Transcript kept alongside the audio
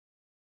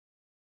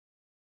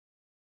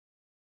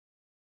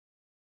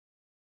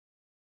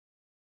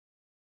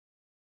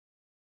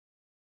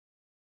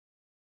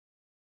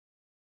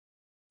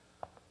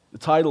The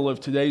title of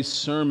today's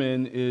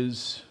sermon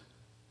is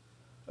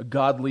A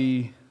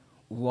Godly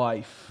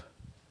Life.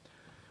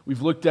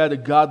 We've looked at a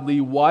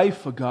godly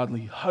wife, a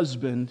godly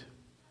husband,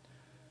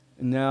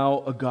 and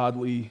now a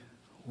godly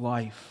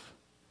life.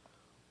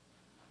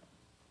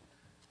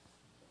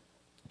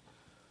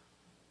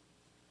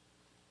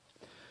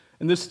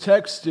 And this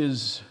text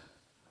is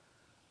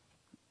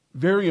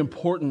very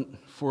important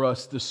for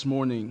us this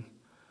morning,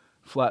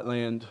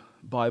 Flatland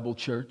Bible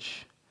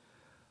Church.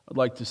 I'd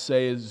like to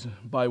say, as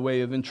by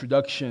way of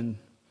introduction,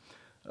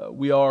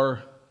 we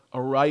are a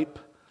ripe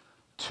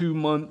 2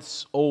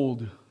 months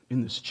old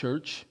in this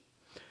church.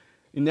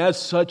 And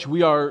as such,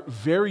 we are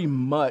very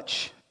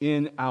much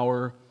in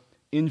our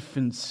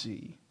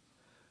infancy.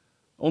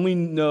 Only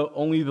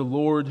the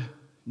Lord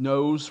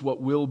knows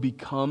what will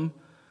become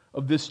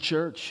of this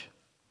church.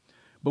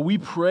 But we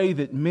pray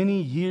that many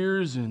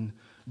years and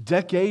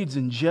decades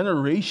and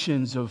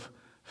generations of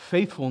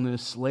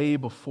faithfulness lay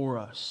before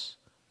us.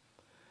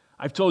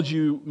 I've told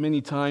you many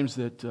times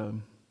that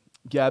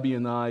Gabby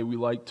and I, we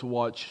like to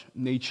watch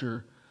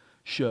nature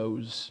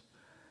shows.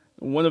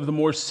 One of the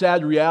more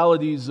sad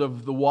realities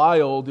of the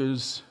wild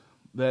is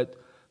that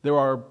there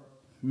are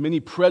many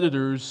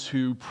predators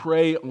who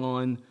prey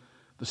on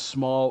the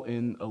small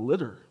in a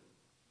litter.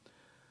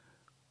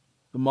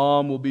 The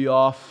mom will be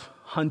off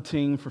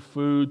hunting for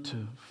food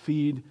to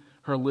feed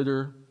her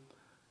litter,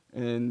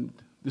 and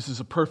this is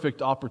a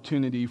perfect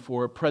opportunity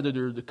for a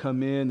predator to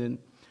come in and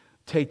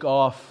take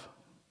off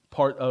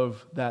part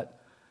of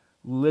that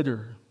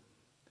litter.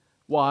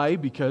 Why?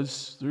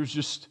 Because there's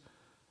just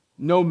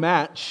no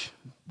match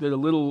that a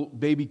little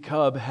baby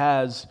cub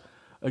has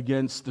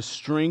against the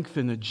strength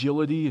and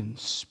agility and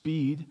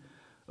speed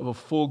of a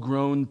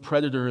full-grown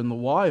predator in the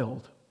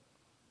wild.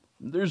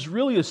 There's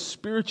really a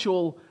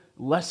spiritual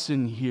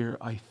lesson here,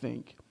 I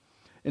think,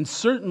 and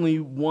certainly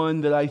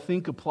one that I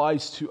think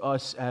applies to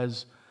us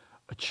as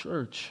a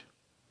church.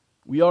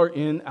 We are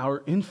in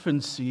our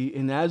infancy,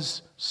 and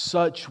as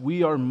such,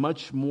 we are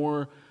much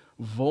more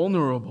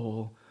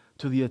vulnerable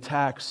to the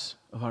attacks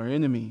of our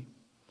enemy.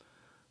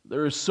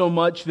 There is so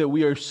much that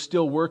we are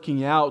still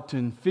working out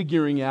and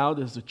figuring out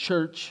as a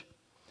church,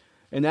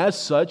 and as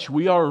such,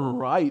 we are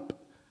ripe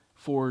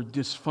for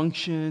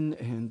dysfunction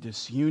and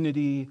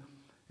disunity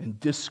and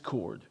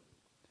discord.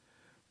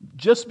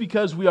 Just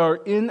because we are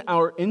in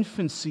our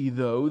infancy,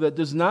 though, that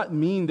does not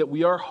mean that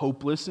we are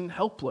hopeless and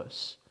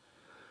helpless.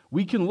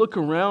 We can look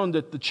around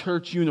at the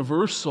church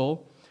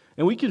universal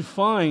and we can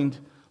find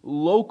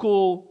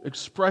local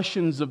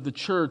expressions of the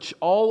church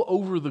all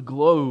over the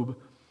globe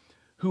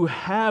who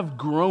have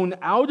grown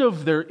out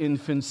of their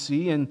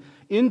infancy and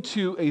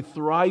into a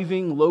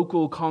thriving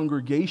local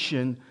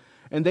congregation,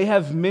 and they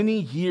have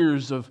many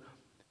years of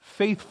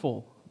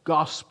faithful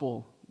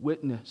gospel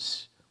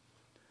witness.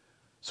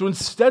 So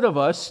instead of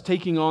us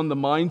taking on the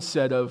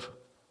mindset of,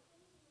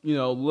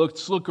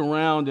 let's look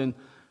around and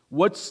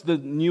what's the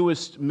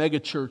newest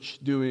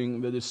megachurch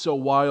doing that is so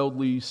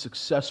wildly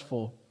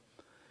successful?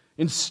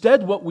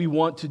 Instead, what we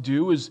want to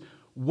do is,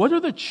 what are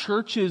the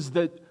churches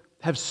that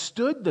have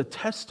stood the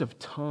test of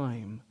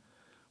time?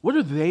 What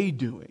are they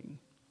doing?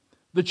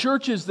 The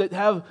churches that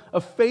have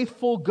a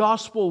faithful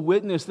gospel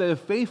witness, that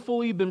have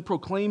faithfully been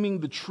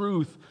proclaiming the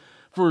truth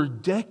for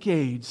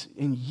decades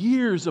and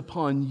years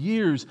upon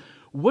years,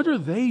 what are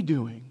they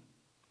doing?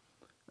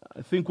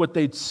 I think what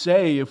they'd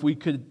say if we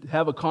could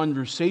have a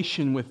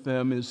conversation with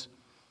them is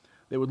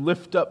they would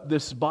lift up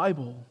this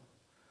Bible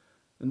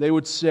and they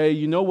would say,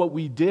 what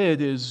we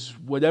did is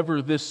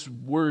whatever this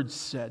word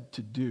said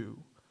to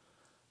do.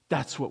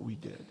 That's what we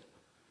did.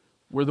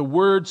 Where the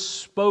word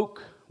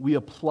spoke, we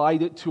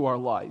applied it to our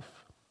life.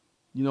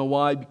 You know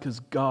why? Because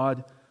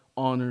God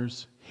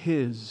honors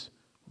His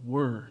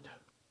word.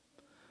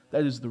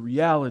 That is the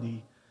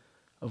reality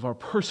of our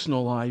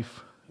personal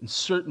life and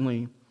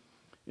certainly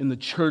in the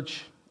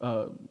church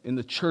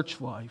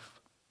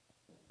life.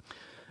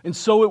 And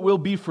so it will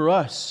be for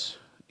us,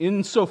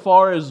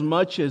 insofar as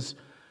much as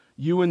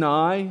you and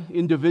I,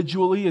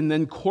 individually and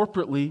then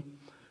corporately,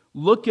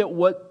 look at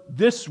what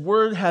this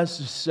word has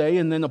to say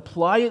and then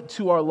apply it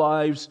to our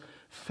lives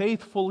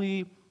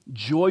faithfully,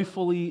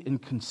 joyfully,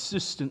 and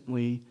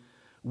consistently,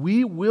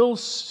 we will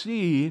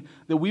see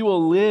that we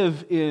will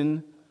live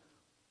in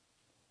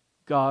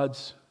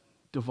God's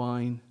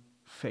divine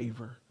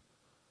favor.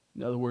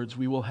 In other words,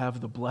 we will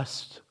have the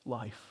blessed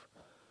life.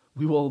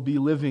 We will be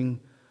living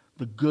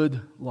the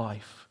good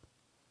life.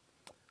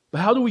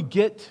 But how do we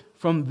get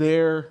from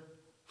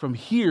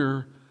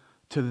here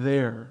to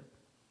there?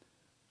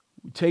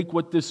 We take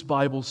what this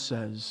Bible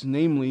says,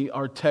 namely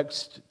our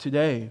text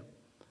today.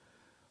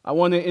 I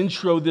want to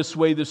intro this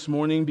way this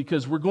morning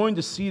because we're going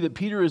to see that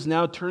Peter is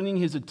now turning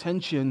his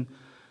attention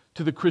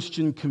to the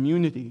Christian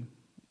community.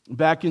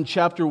 Back in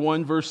chapter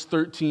 1, verse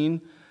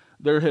 13,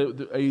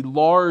 a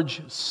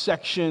large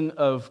section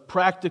of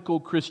practical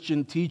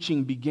Christian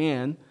teaching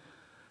began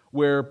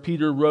where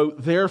Peter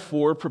wrote,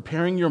 "Therefore,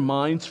 preparing your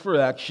minds for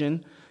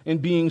action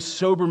and being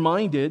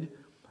sober-minded,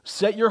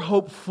 set your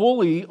hope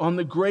fully on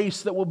the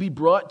grace that will be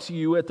brought to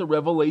you at the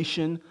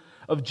revelation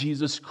of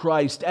Jesus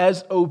Christ,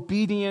 as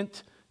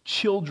obedient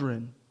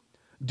children.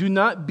 Do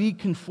not be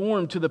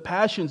conformed to the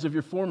passions of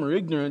your former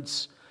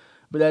ignorance,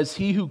 but as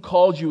He who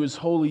called you is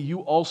holy, you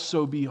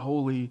also be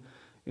holy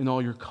in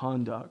all your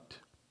conduct.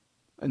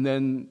 And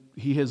then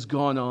he has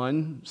gone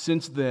on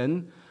since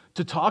then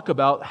to talk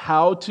about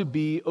how to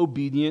be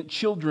obedient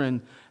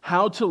children,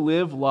 how to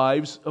live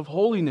lives of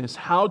holiness,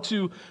 how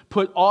to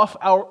put off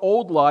our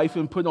old life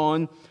and put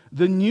on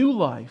the new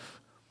life.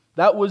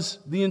 That was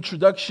the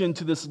introduction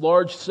to this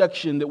large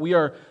section that we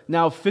are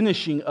now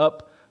finishing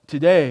up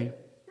today.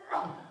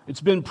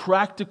 It's been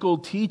practical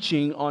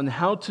teaching on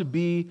how to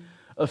be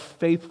a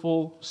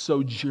faithful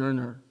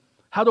sojourner,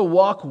 how to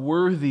walk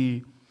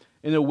worthy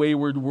in a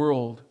wayward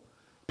world.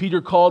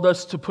 Peter called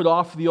us to put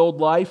off the old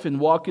life and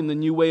walk in the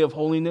new way of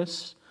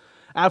holiness.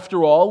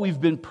 After all,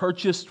 we've been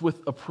purchased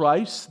with a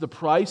price, the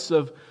price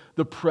of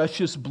the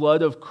precious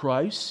blood of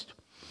Christ.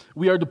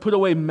 We are to put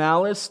away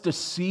malice,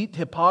 deceit,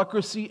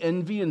 hypocrisy,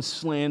 envy, and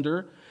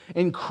slander,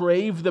 and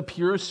crave the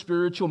pure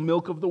spiritual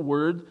milk of the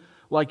Word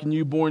like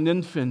newborn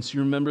infants.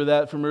 You remember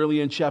that from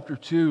early in chapter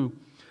 2.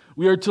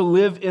 We are to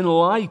live in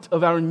light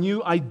of our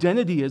new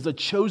identity as a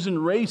chosen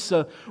race,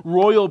 a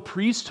royal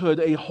priesthood,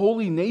 a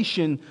holy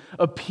nation,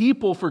 a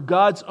people for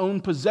God's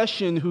own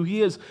possession, who He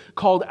has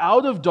called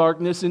out of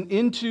darkness and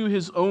into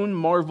His own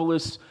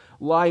marvelous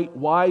light.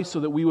 Why? So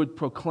that we would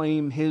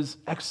proclaim His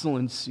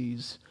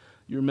excellencies.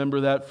 You remember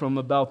that from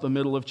about the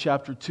middle of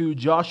chapter 2.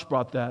 Josh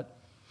brought that.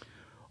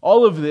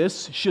 All of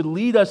this should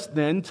lead us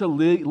then to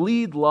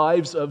lead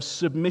lives of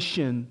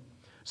submission.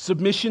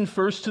 Submission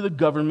first to the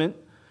government.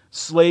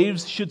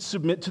 Slaves should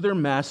submit to their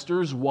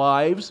masters.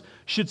 Wives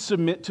should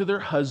submit to their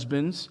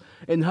husbands.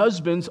 And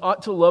husbands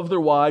ought to love their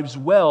wives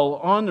well,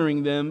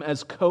 honoring them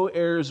as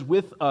co-heirs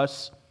with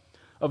us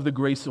of the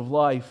grace of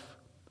life.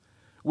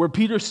 Where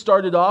Peter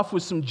started off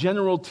with some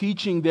general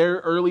teaching there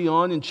early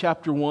on in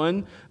chapter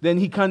 1, then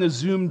he kind of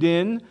zoomed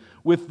in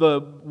with the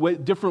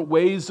different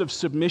ways of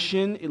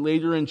submission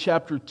later in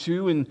chapter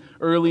 2 and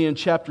early in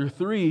chapter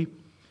 3.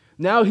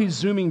 Now he's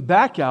zooming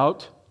back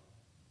out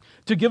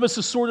to give us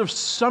a sort of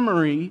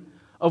summary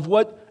of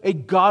what a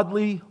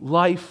godly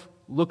life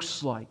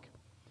looks like.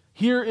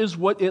 Here is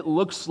what it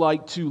looks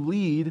like to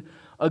lead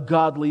a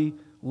godly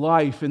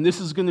life. And this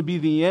is going to be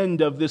the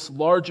end of this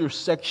larger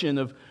section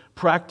of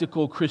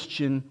practical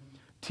Christian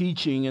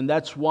teaching. And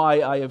that's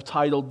why I have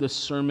titled this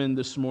sermon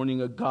this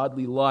morning, A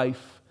Godly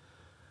Life,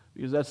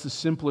 because that's the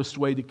simplest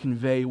way to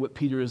convey what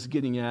Peter is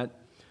getting at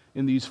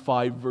in these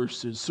 5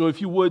 verses. So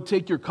if you would,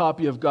 take your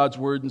copy of God's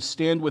Word and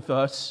stand with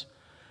us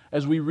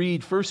as we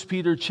read 1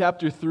 Peter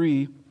chapter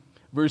 3,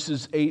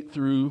 verses 8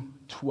 through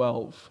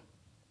 12.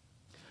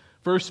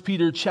 1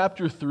 Peter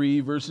chapter 3,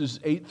 verses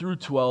 8 through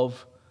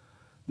 12.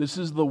 This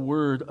is the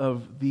word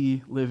of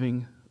the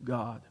living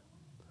God.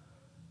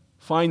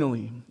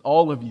 Finally,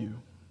 all of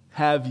you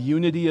have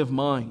unity of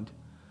mind,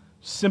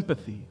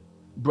 sympathy,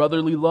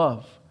 brotherly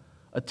love,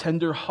 a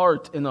tender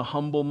heart, and a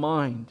humble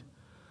mind.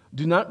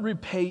 Do not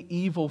repay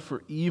evil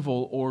for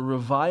evil or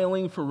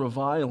reviling for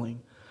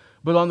reviling,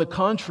 but on the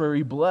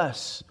contrary,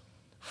 bless.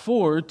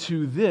 For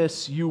to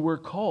this you were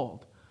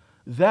called,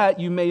 that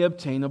you may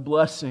obtain a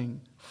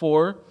blessing.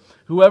 For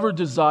whoever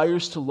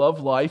desires to love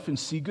life and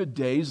see good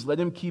days, let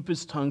him keep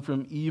his tongue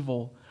from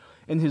evil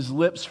and his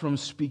lips from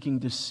speaking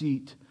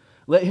deceit.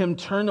 Let him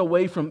turn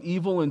away from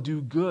evil and do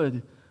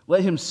good.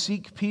 Let him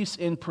seek peace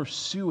and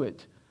pursue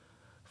it.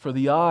 For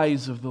the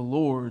eyes of the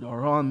Lord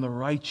are on the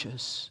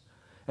righteous,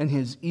 and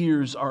His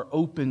ears are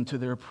open to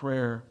their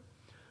prayer.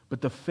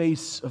 But the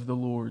face of the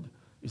Lord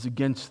is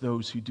against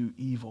those who do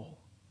evil.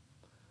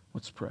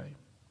 Let's pray.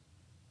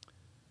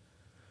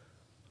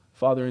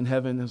 Father in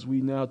heaven, as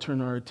we now turn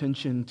our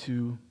attention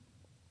to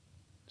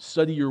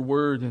study your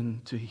word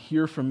and to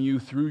hear from you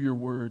through your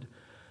word,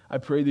 I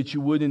pray that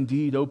you would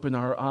indeed open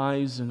our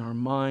eyes and our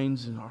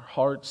minds and our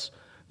hearts,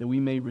 that we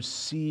may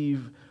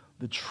receive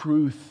the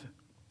truth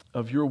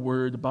of your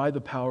word by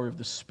the power of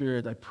the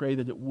Spirit. I pray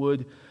that it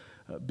would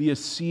be a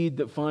seed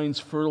that finds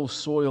fertile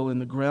soil in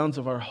the grounds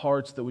of our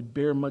hearts that would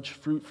bear much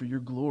fruit for your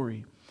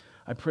glory.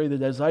 I pray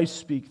that as I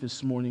speak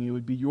this morning, it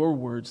would be your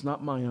words,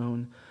 not my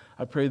own.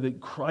 I pray that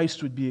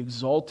Christ would be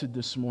exalted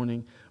this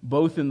morning,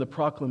 both in the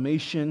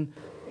proclamation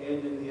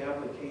and in the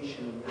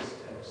application of this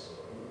text.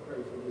 We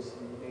pray for this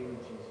in the name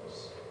of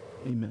Jesus.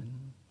 Amen.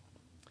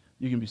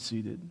 You can be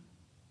seated.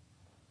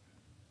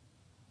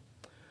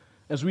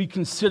 As we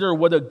consider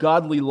what a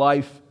godly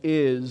life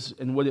is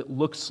and what it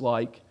looks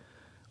like,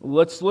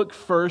 let's look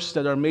first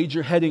at our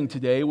major heading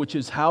today, which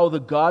is how the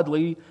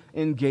godly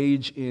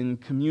engage in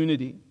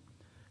community.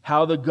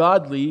 How the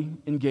godly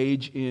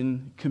engage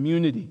in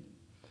community.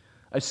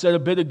 I said a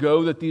bit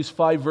ago that these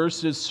 5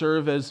 verses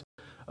serve as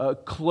a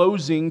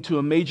closing to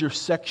a major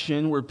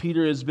section where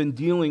Peter has been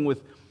dealing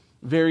with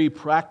very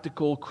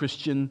practical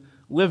Christian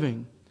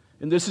living.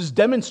 And this is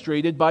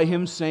demonstrated by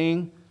him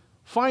saying,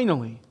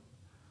 finally,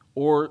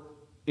 or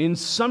in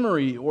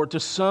summary, or to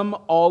sum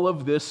all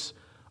of this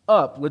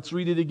up. Let's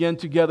read it again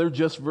together,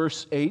 just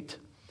verse 8.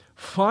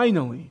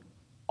 Finally,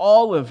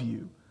 all of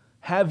you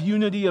have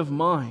unity of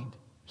mind,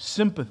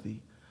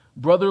 sympathy,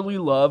 brotherly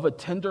love, a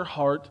tender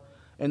heart,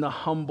 and a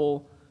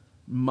humble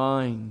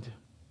mind.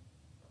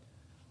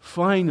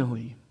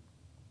 Finally,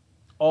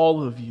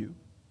 all of you.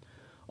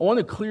 I want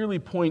to clearly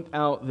point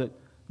out that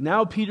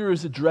now Peter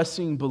is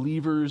addressing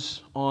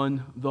believers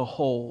on the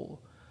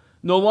whole.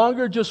 No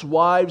longer just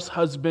wives,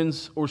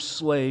 husbands, or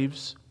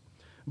slaves,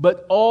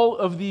 but all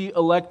of the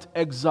elect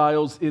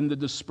exiles in the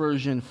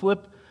dispersion.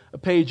 Flip a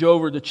page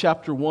over to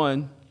chapter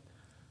 1,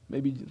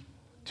 maybe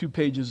 2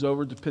 pages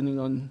over, depending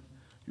on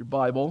your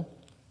Bible.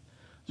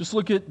 Just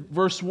look at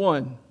verse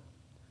 1.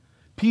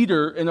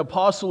 Peter, an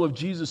apostle of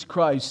Jesus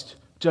Christ,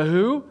 to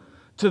who?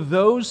 To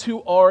those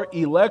who are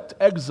elect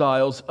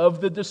exiles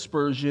of the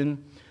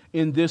dispersion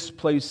in this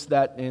place,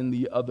 that, and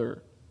the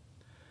other.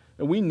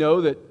 And we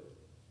know that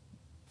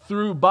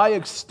by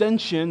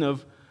extension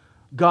of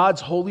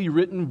God's holy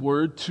written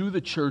word to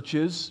the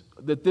churches,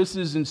 that this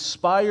is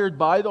inspired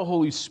by the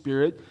Holy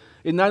Spirit.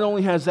 It not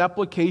only has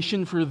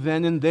application for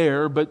then and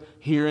there, but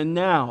here and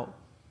now.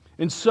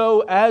 And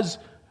so as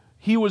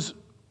he was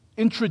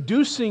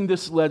introducing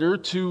this letter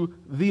to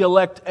the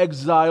elect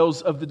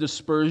exiles of the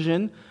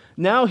dispersion,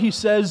 now he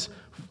says,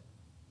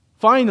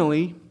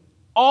 finally,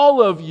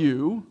 all of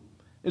you.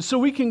 And so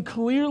we can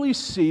clearly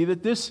see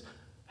that this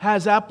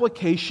has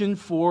application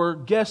for,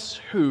 guess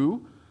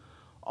who?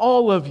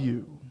 All of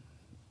you.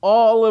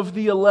 All of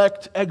the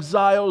elect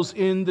exiles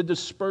in the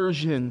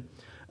dispersion.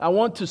 I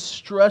want to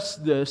stress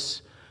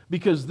this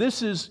because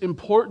this is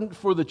important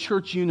for the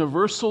church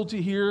universal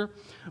to hear,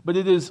 but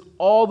it is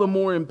all the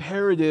more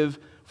imperative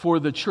for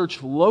the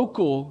church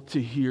local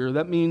to hear.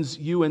 That means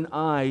you and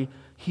I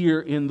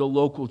here in the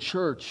local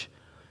church.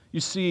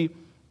 You see,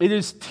 it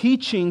is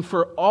teaching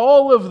for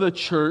all of the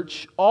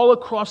church all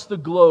across the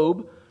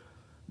globe,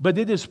 but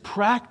it is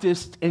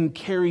practiced and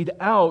carried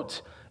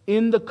out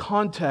in the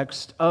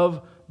context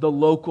of the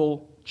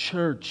local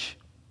church.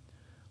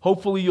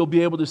 Hopefully you'll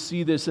be able to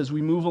see this as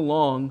we move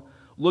along,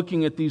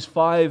 looking at these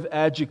 5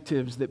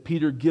 adjectives that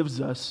Peter gives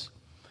us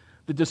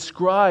that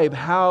describe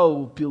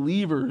how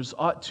believers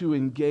ought to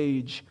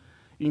engage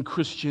in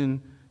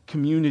Christian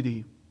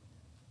community.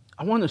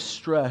 I want to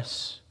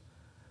stress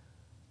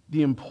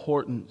the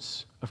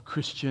importance of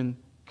Christian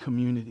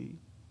community.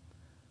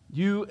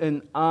 You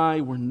and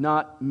I were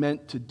not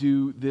meant to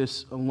do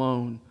this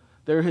alone.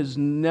 There has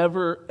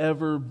never,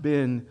 ever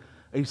been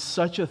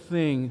such a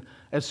thing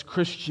as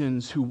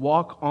Christians who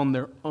walk on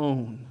their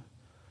own.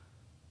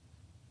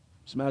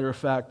 As a matter of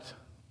fact,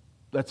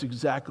 that's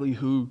exactly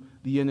who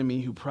the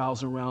enemy who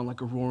prowls around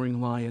like a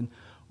roaring lion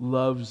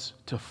loves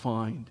to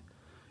find,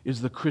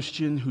 is the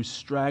Christian who's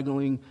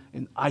straggling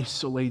and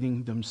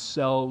isolating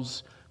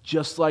themselves,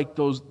 just like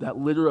that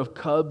litter of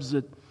cubs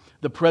that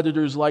the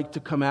predators like to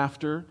come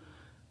after.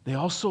 They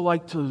also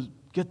like to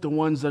get the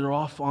ones that are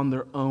off on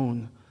their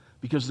own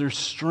because there's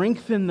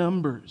strength in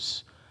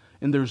numbers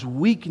and there's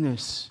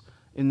weakness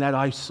in that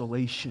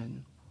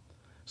isolation.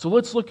 So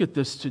let's look at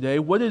this today.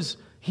 What is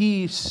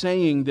he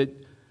saying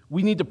that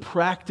we need to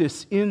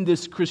practice in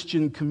this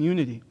Christian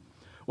community?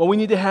 Well, we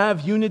need to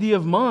have unity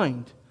of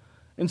mind.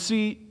 And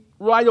see,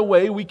 right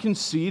away we can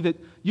see that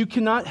you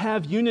cannot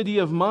have unity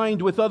of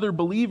mind with other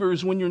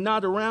believers when you're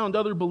not around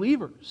other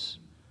believers.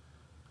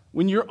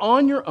 When you're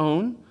on your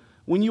own,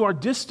 when you are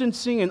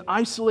distancing and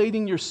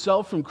isolating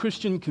yourself from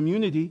Christian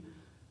community,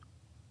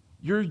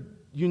 you're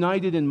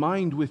united in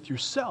mind with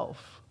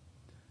yourself.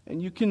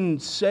 And you can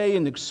say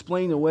and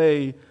explain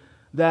away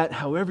that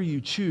however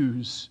you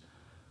choose.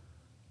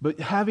 But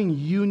having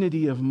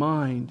unity of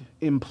mind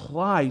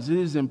implies, it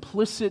is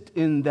implicit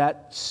in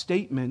that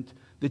statement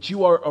that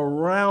you are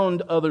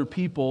around other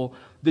people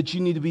that you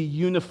need to be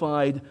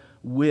unified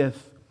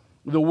with.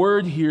 The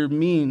word here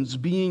means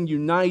being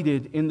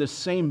united in the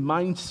same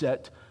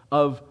mindset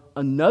of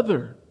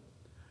another.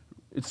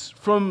 It's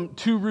from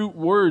 2 root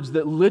words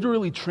that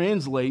literally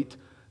translate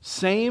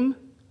same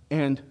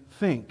and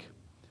think.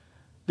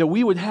 That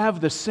we would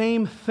have the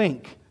same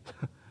think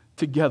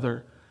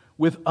together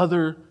with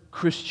other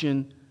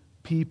Christian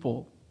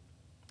people.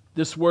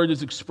 This word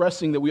is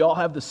expressing that we all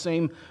have the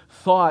same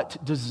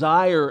thought,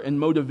 desire, and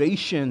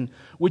motivation,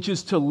 which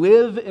is to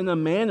live in a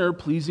manner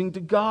pleasing to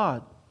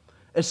God,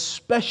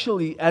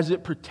 especially as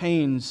it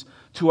pertains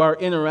to our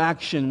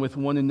interaction with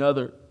one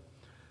another.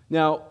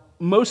 Now,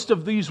 most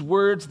of these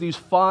words, these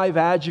 5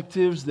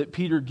 adjectives that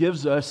Peter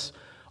gives us,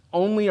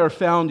 only are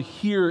found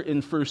here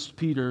in 1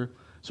 Peter.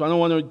 So I don't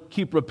want to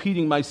keep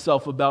repeating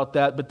myself about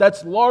that, but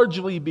that's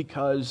largely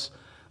because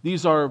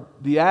these are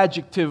the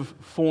adjective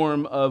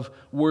form of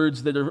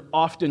words that are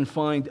often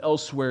found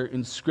elsewhere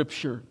in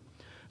Scripture.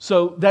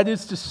 So that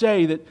is to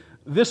say that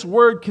this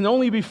word can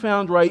only be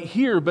found right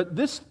here, but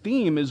this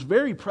theme is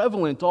very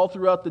prevalent all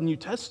throughout the New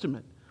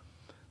Testament.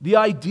 The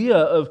idea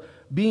of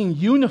being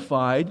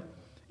unified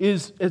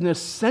is an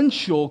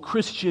essential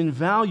Christian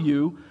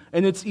value,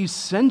 and it's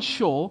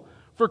essential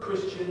for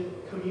Christian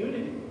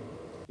community.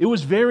 It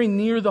was very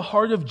near the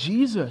heart of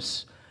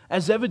Jesus,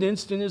 as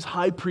evidenced in his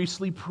high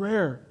priestly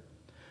prayer.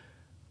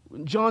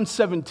 John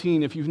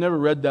 17, if you've never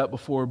read that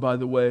before, by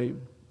the way,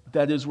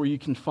 that is where you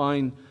can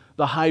find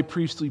the high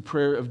priestly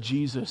prayer of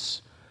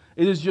Jesus.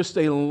 It is just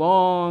a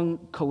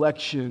long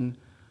collection,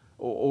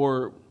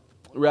 or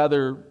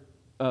rather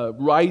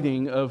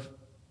writing of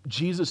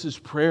Jesus'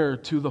 prayer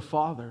to the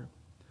Father.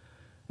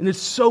 And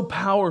it's so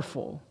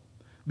powerful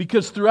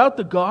because throughout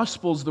the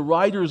Gospels, the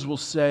writers will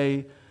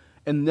say,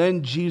 and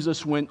then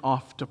Jesus went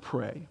off to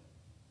pray.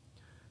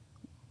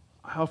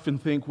 I often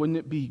think, wouldn't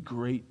it be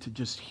great to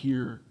just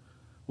hear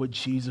what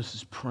Jesus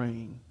is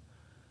praying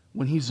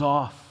when He's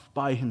off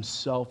by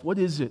Himself? What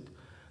is it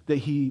that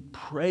He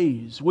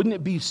prays? Wouldn't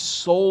it be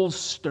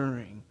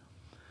soul-stirring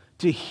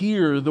to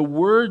hear the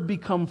Word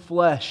become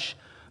flesh,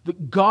 the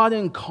God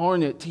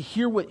incarnate, to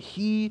hear what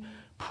He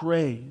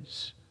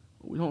prays?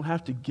 We don't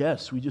have to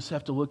guess. We just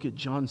have to look at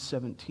John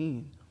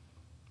 17.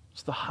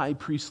 It's the high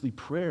priestly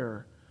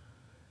prayer.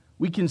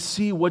 We can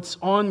see what's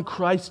on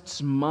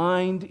Christ's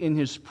mind in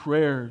His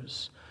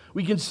prayers.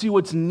 We can see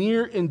what's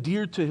near and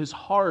dear to His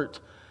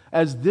heart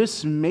as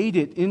this made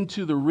it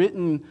into the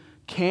written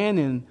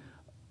canon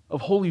of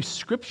Holy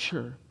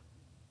Scripture.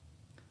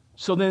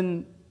 So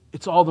then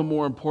it's all the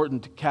more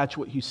important to catch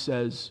what He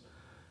says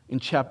in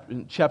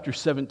chapter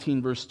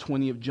 17, verse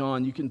 20 of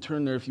John. You can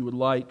turn there if you would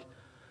like.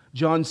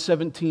 John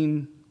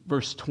 17,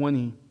 verse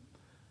 20.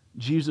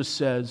 Jesus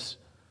says,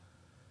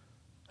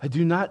 I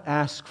do not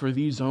ask for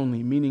these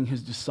only, meaning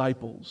His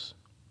disciples,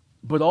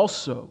 but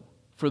also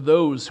for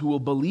those who will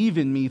believe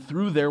in me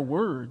through their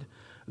word,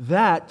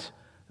 that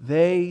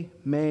they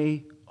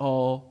may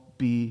all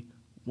be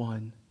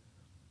one.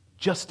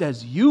 Just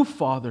as you,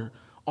 Father,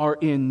 are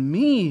in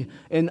me,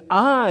 and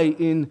I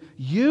in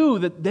you,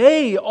 that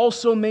they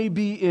also may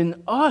be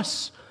in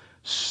us,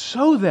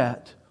 so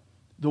that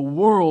the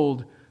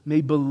world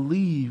may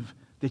believe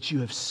that you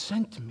have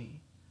sent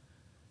me.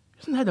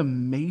 Isn't that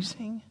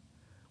amazing?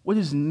 What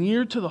is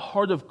near to the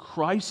heart of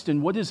Christ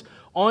and what is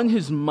on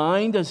His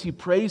mind as He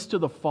prays to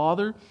the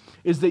Father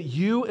is that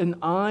you and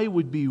I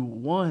would be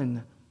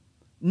one.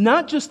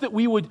 Not just that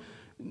we would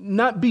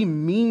not be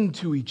mean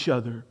to each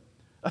other.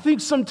 I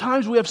think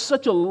sometimes we have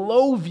such a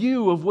low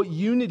view of what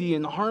unity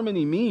and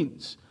harmony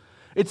means.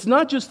 It's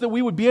not just that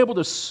we would be able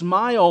to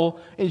smile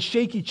and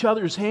shake each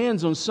other's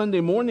hands on Sunday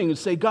morning and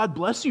say, God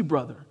bless you,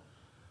 brother.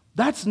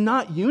 That's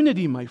not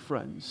unity, my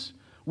friends.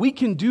 We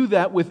can do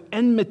that with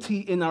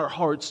enmity in our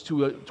hearts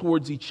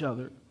towards each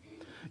other.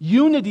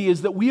 Unity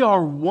is that we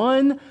are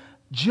one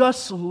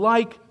just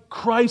like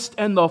Christ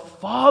and the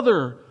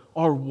Father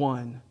are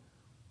one.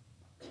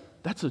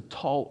 That's a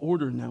tall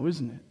order now,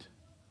 isn't it?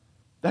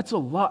 That's a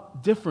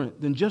lot different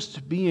than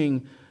just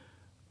being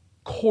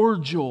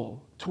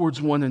cordial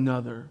towards one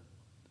another.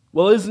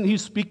 Well, isn't He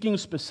speaking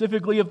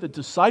specifically of the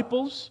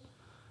disciples?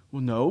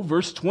 Well, no.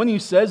 Verse 20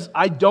 says,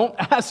 I don't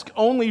ask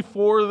only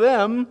for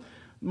them,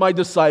 my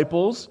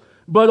disciples,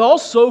 but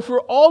also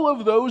for all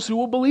of those who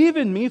will believe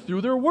in me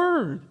through their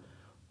word.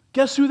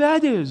 Guess who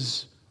that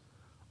is?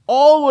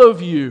 All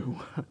of you.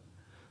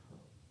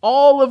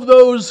 All of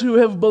those who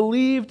have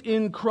believed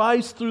in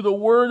Christ through the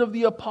word of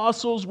the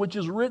apostles, which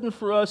is written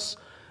for us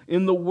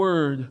in the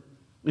word.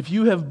 If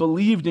you have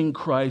believed in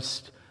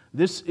Christ,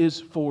 this is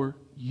for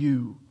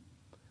you.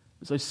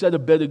 As I said a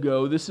bit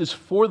ago, this is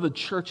for the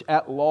church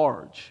at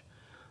large,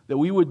 that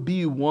we would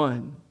be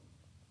one.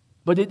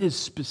 But it is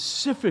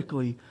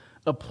specifically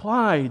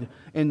applied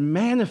and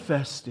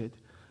manifested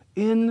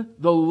in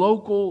the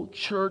local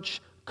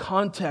church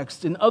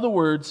context. In other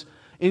words,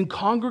 in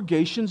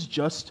congregations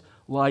just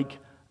like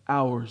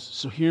ours.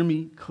 So hear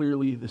me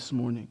clearly this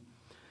morning.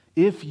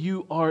 If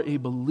you are a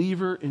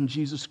believer in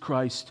Jesus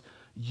Christ,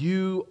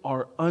 you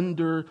are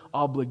under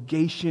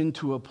obligation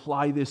to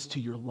apply this to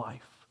your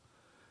life.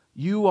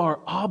 You are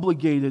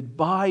obligated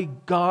by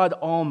God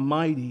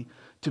Almighty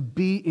to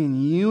be in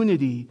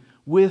unity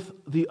with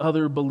the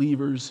other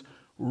believers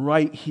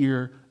right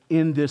here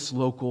in this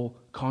local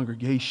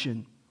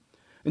congregation.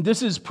 And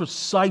this is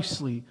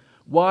precisely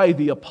why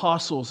the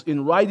apostles,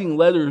 in writing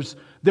letters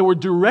that were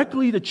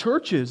directly to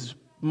churches,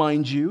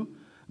 mind you,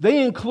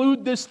 they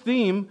include this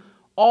theme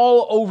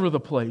all over the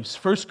place.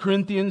 1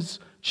 Corinthians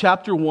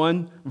chapter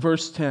 1,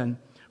 verse 10.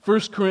 1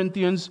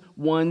 Corinthians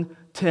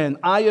 1:10.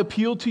 I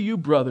appeal to you,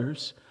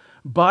 brothers,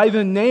 by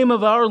the name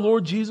of our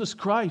Lord Jesus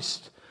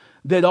Christ,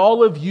 that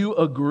all of you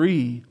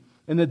agree,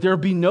 and that there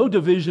be no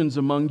divisions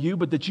among you,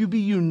 but that you be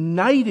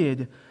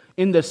united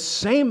in the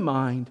same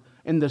mind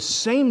and the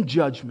same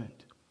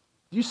judgment.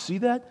 Do you see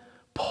that?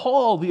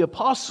 Paul, the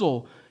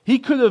apostle, he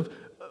could have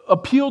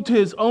appealed to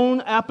his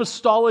own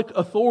apostolic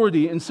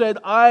authority and said,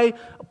 I,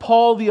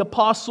 Paul, the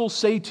apostle,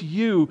 say to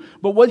you.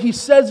 But what he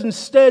says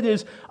instead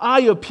is,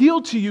 I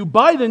appeal to you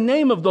by the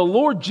name of the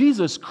Lord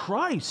Jesus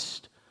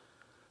Christ.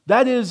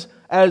 That is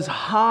as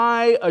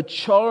high a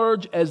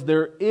charge as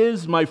there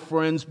is, my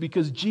friends,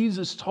 because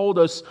Jesus told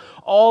us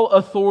all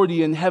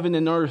authority in heaven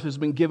and earth has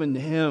been given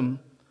to Him.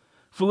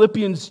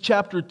 Philippians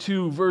chapter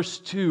 2, verse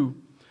 2.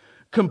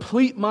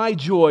 Complete my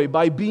joy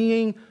by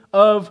being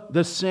of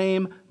the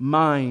same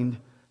mind,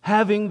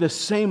 having the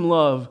same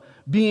love,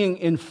 being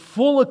in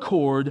full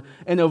accord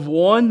and of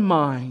one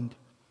mind.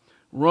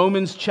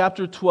 Romans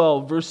chapter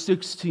 12, verse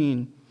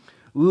 16.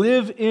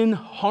 Live in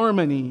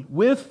harmony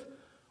with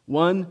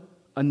one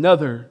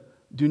another.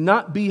 Do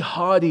not be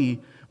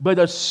haughty, but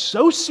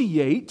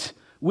associate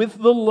with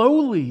the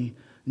lowly.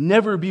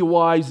 Never be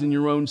wise in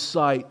your own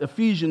sight.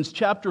 Ephesians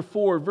chapter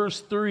 4,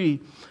 verse 3.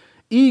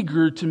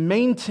 Eager to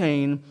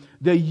maintain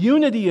the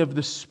unity of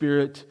the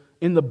Spirit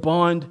in the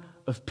bond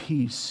of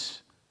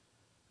peace.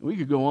 We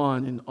could go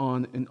on and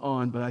on and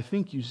on, but I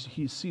think you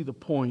see the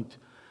point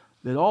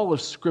that all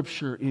of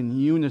Scripture in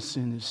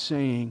unison is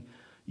saying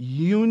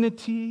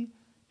unity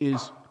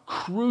is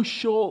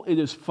crucial, it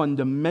is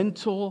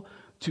fundamental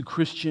to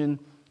Christian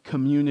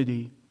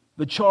community.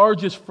 The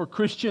charge is for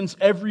Christians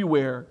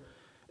everywhere,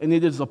 and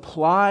it is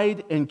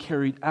applied and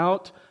carried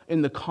out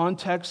in the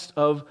context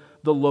of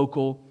the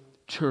local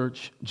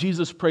church.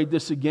 Jesus prayed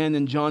this again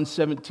in John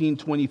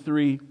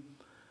 17:23.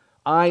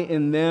 I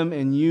in them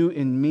and you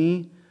in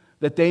me,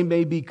 that they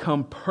may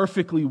become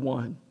perfectly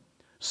one,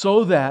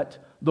 so that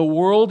the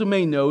world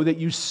may know that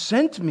you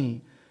sent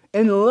me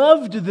and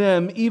loved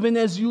them even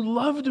as you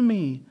loved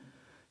me.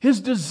 His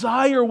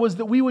desire was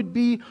that we would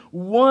be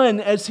one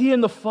as He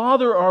and the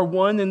Father are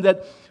one, and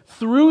that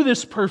through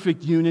this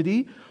perfect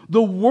unity,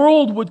 the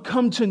world would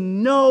come to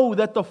know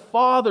that the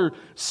Father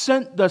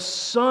sent the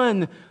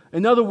Son.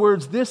 In other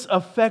words, this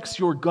affects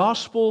your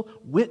gospel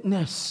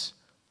witness.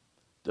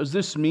 Does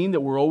this mean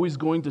that we're always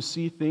going to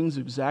see things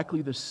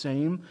exactly the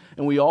same,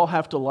 and we all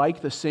have to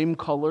like the same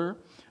color,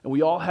 and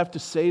we all have to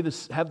say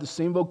this, have the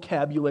same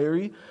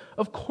vocabulary?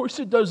 Of course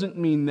it doesn't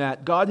mean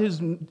that. God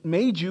has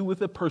made you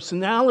with a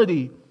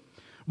personality.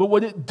 But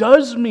what it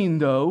does mean,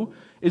 though,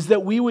 is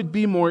that we would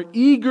be more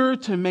eager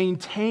to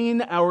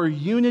maintain our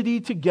unity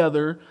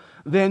together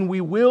than we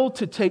will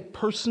to take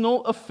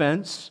personal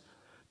offense,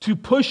 to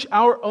push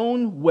our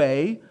own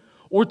way,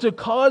 or to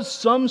cause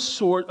some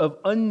sort of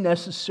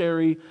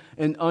unnecessary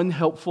and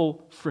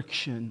unhelpful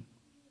friction.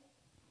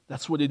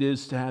 That's what it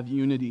is to have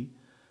unity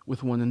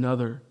with one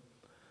another.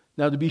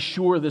 Now, to be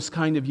sure, this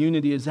kind of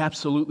unity is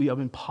absolutely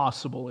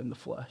impossible in the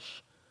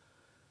flesh.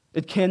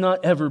 It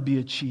cannot ever be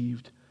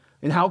achieved.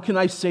 And how can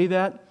I say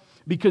that?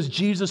 Because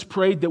Jesus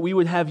prayed that we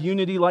would have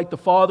unity like the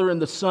Father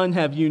and the Son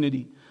have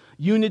unity.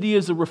 Unity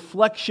is a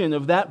reflection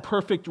of that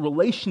perfect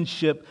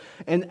relationship,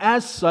 and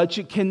as such,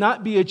 it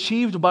cannot be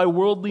achieved by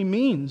worldly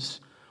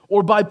means,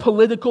 or by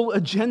political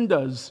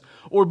agendas,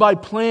 or by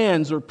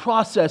plans, or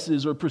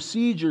processes, or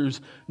procedures.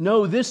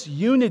 No, this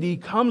unity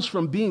comes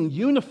from being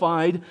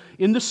unified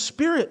in the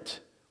Spirit.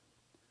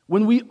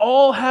 When we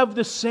all have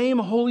the same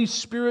Holy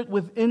Spirit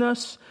within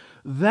us,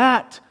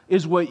 that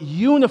is what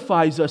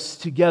unifies us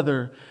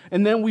together.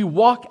 And then we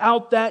walk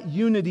out that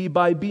unity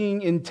by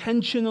being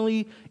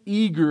intentionally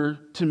eager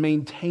to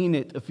maintain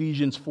it,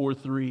 Ephesians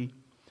 4:3.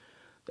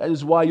 That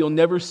is why you'll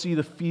never see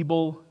the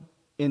feeble,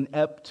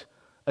 inept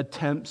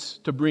attempts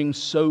to bring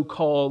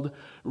so-called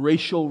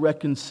racial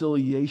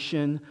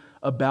reconciliation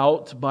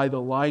about by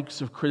the likes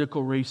of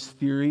critical race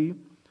theory.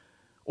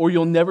 Or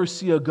you'll never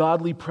see a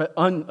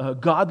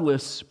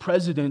godless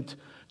president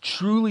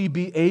truly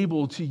be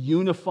able to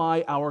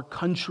unify our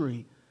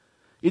country.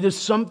 It is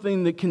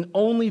something that can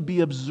only be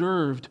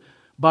observed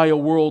by a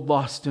world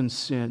lost in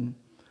sin.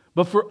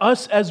 But for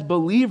us as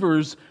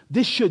believers,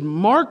 this should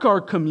mark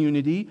our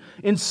community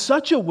in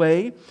such a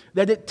way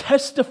that it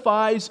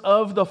testifies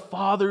of the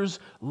Father's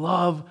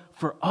love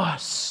for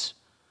us.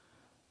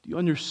 Do you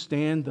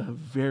understand the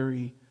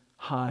very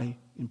high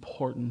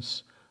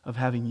importance of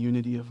having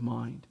unity of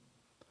mind?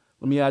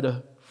 Let me add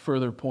a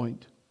further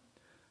point.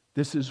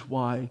 This is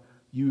why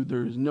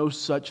there is no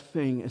such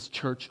thing as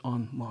church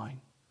online.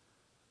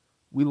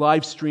 We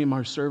live stream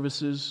our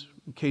services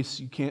in case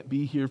you can't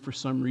be here for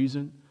some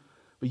reason,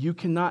 but you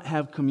cannot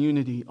have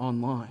community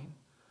online.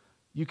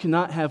 You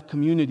cannot have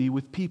community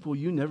with people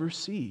you never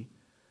see.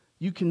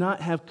 You cannot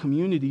have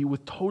community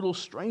with total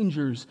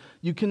strangers.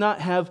 You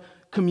cannot have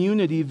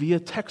community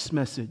via text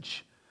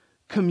message.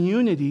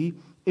 Community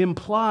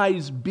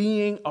implies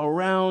being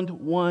around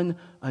one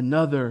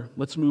another.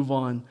 Let's move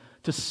on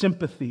to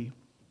sympathy.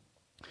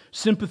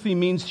 Sympathy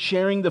means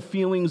sharing the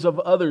feelings of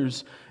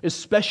others,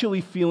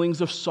 especially feelings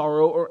of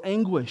sorrow or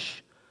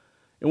anguish.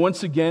 And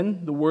once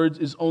again, the word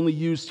is only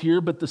used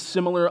here, but the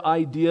similar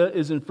idea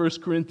is in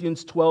 1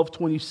 Corinthians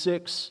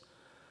 12:26.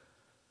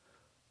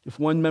 If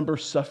one member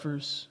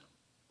suffers,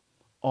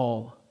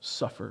 all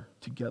suffer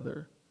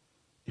together.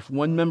 If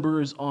one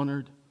member is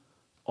honored,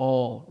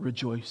 all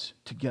rejoice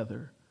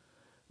together.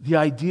 The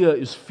idea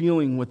is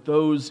feeling what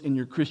those in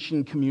your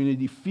Christian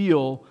community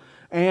feel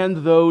and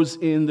those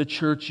in the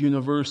church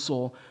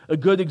universal. A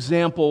good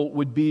example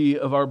would be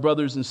of our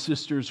brothers and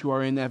sisters who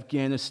are in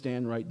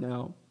Afghanistan right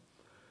now.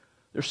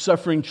 They're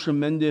suffering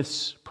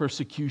tremendous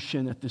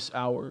persecution at this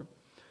hour.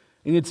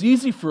 And it's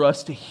easy for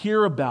us to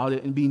hear about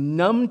it and be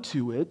numb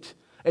to it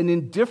and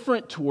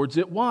indifferent towards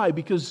it. Why?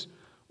 Because,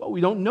 well,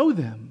 we don't know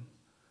them.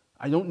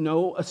 I don't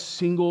know a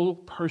single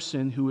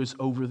person who is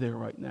over there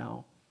right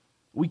now.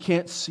 We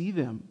can't see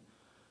them.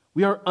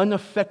 We are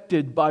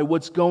unaffected by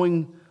what's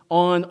going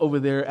on over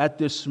there at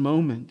this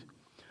moment.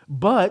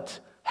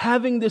 But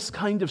having this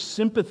kind of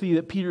sympathy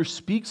that Peter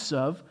speaks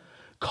of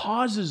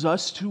causes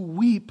us to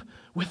weep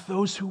with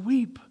those who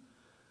weep.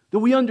 that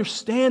we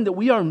understand that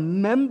we are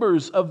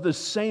members of the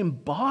same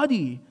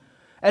body.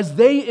 As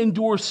they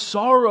endure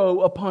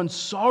sorrow upon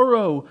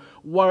sorrow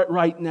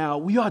right now,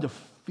 we ought to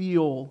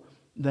feel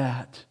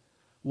that.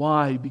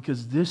 Why?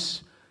 Because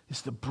this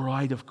is the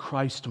bride of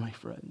Christ, my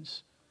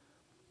friends.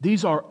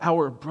 These are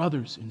our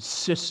brothers and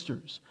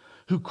sisters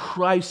who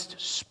Christ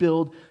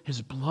spilled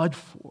His blood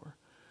for.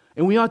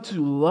 And we ought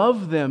to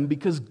love them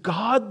because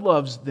God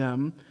loves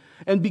them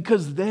and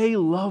because they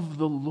love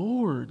the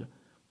Lord.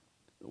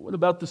 What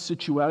about the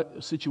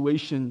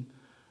situation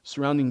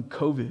surrounding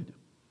COVID?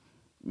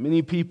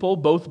 Many people,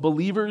 both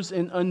believers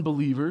and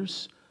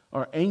unbelievers,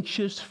 are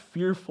anxious,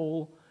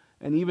 fearful,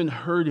 and even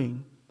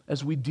hurting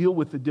as we deal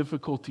with the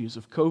difficulties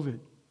of COVID.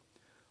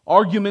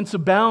 Arguments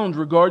abound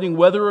regarding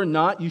whether or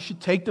not you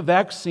should take the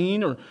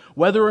vaccine or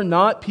whether or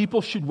not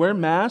people should wear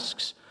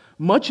masks.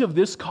 Much of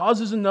this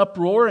causes an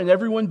uproar and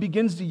everyone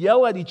begins to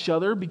yell at each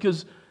other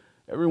because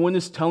everyone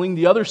is telling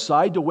the other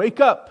side to wake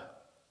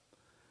up.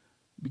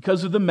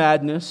 Because of the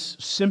madness,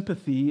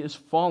 sympathy is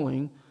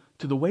falling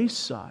to the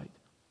wayside.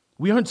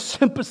 We aren't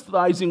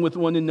sympathizing with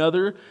one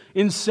another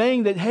in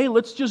saying that, hey,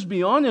 let's just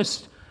be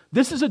honest.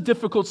 This is a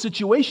difficult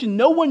situation.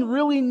 No one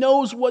really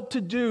knows what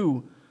to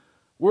do.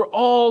 We're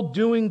all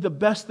doing the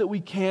best that we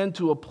can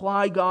to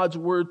apply God's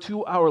Word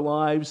to our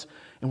lives,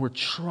 and we're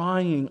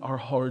trying our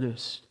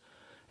hardest.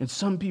 And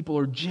some people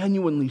are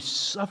genuinely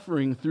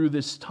suffering through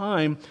this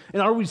time,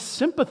 and are we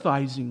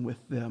sympathizing with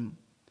them?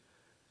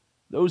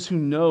 Those who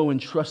know and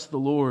trust the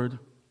Lord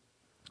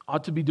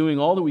ought to be doing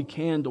all that we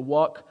can to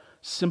walk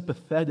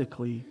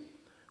sympathetically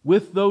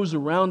with those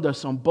around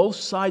us on both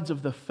sides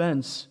of the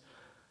fence.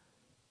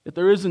 Yet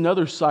there is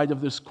another side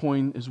of this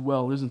coin as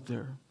well, isn't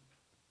there?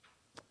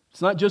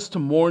 It's not just to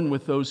mourn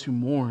with those who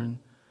mourn,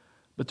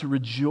 but to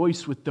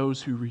rejoice with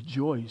those who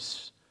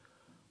rejoice.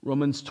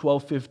 Romans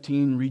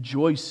 12:15,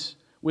 rejoice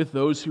with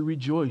those who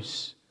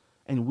rejoice,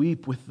 and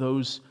weep with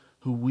those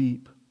who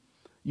weep.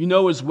 You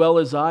know as well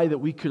as I that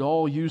we could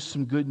all use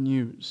some good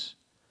news.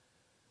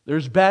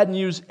 There's bad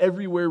news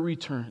everywhere we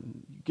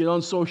turn. You get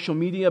on social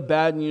media,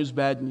 bad news,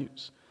 bad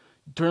news.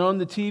 You turn on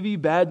the TV,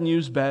 bad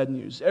news, bad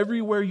news.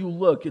 Everywhere you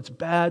look, it's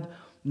bad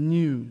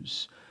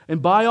news.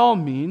 And by all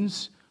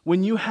means,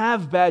 when you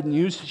have bad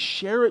news,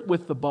 share it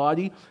with the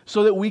body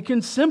so that we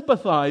can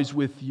sympathize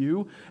with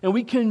you and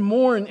we can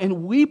mourn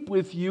and weep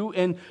with you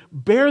and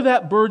bear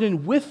that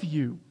burden with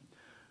you.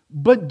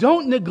 But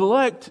don't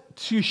neglect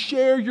to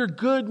share your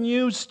good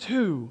news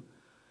too.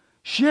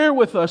 Share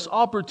with us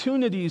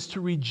opportunities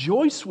to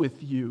rejoice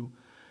with you.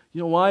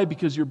 You know why?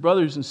 Because your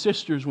brothers and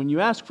sisters, when you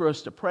ask for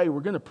us to pray,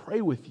 we're going to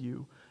pray with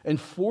you and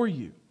for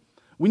you.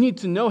 We need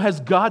to know, has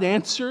God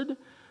answered?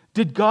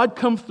 Did God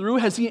come through?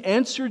 Has He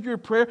answered your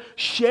prayer?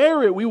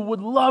 Share it. We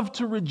would love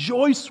to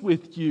rejoice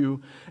with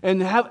you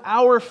and have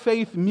our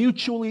faith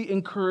mutually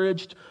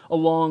encouraged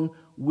along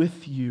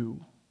with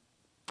you.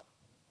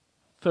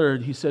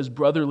 Third, he says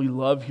brotherly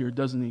love here,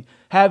 doesn't he?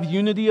 Have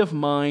unity of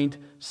mind,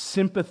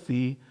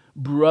 sympathy,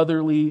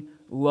 brotherly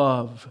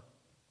love.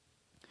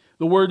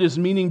 The word is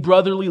meaning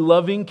brotherly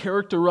loving,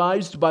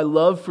 characterized by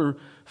love for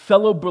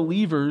fellow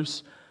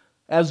believers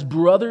as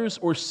brothers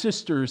or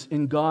sisters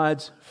in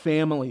God's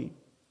family.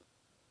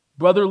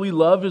 Brotherly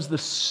love is the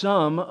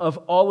sum of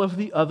all of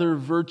the other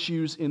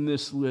virtues in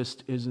this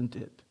list, isn't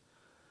it?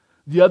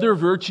 The other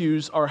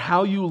virtues are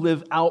how you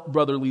live out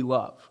brotherly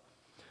love.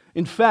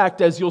 In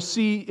fact, as you'll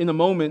see in a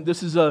moment,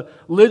 this is a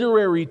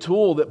literary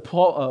tool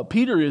that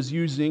Peter is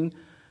using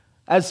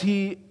as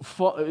he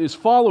is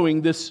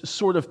following this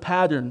sort of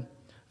pattern.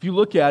 If you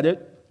look at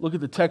it, look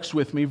at the text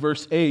with me,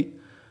 verse 8.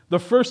 The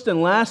first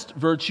and last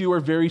virtue are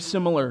very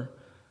similar.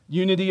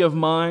 Unity of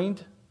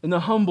mind and a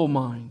humble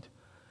mind.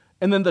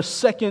 And then the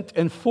second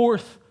and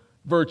fourth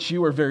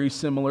virtue are very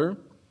similar.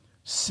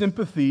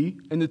 Sympathy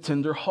and a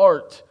tender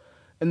heart.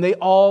 And they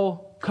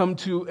all come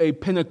to a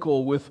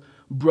pinnacle with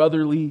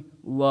brotherly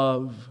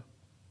love.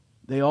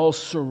 They all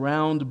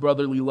surround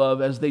brotherly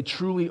love as they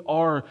truly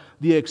are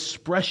the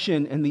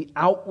expression and the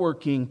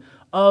outworking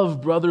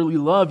of brotherly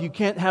love. You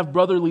can't have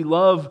brotherly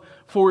love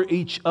for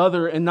each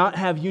other and not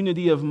have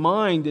unity of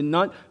mind and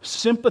not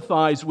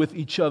sympathize with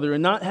each other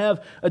and not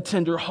have a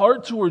tender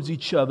heart towards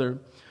each other.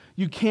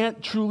 You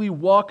can't truly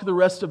walk the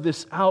rest of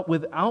this out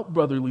without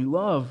brotherly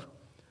love.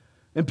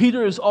 And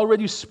Peter has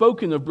already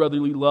spoken of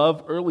brotherly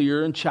love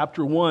earlier in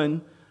chapter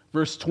 1,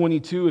 verse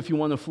 22, if you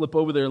want to flip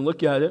over there and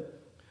look at it.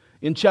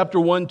 In chapter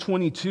 1,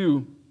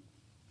 22,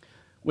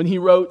 when he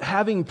wrote,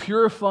 having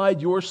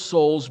purified your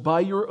souls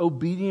by your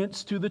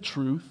obedience to the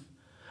truth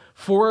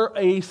for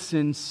a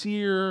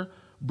sincere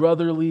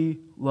brotherly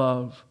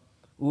love.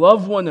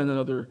 Love one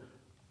another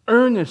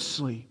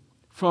earnestly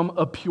from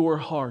a pure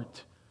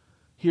heart.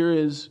 Here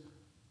is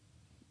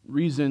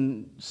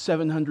reason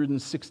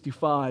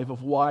 765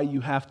 of why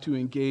you have to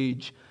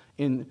engage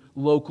in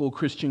local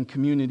Christian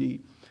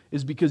community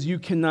is because you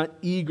cannot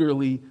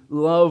eagerly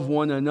love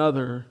one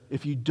another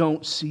if you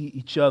don't see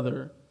each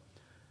other.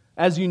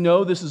 As you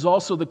know, this is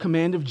also the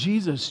command of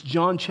Jesus.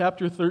 John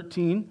chapter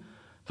 13,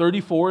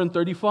 34 and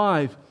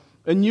 35.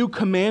 A new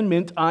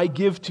commandment I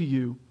give to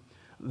you,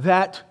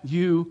 that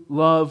you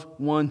love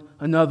one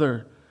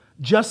another.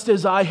 Just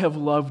as I have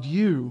loved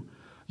you,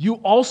 you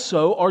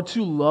also are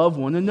to love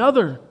one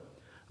another.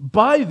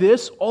 By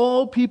this,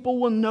 all people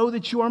will know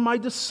that you are my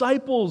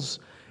disciples,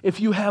 if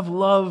you have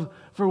love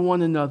for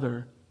one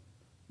another.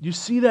 You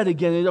see that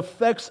again. It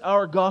affects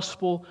our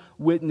gospel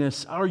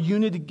witness. Our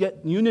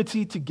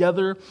unity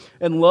together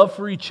and love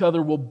for each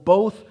other will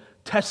both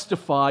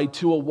testify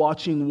to a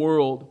watching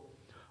world.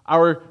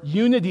 Our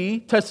unity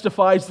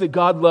testifies that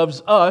God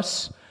loves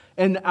us,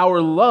 and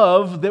our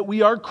love that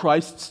we are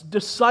Christ's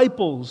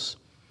disciples.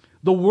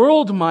 The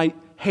world might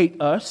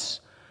hate us,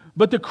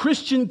 but the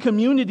Christian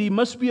community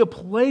must be a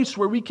place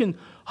where we can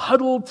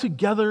huddle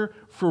together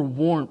for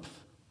warmth.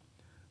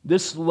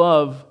 This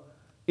love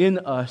in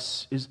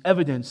us is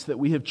evidence that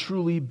we have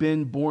truly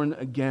been born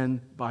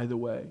again, by the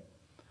way.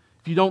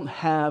 If you don't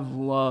have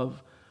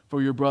love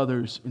for your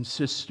brothers and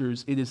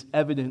sisters, it is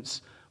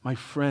evidence, my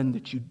friend,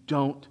 that you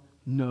don't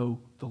know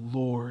the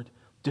Lord,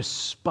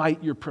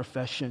 despite your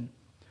profession.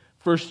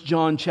 1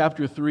 John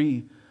chapter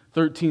 3,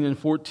 13 and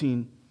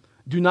 14.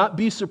 Do not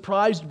be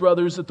surprised,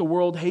 brothers, that the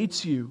world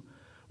hates you.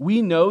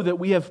 We know that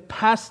we have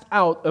passed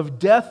out of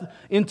death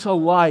into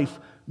life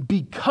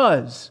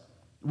because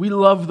we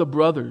love the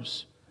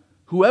brothers.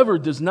 Whoever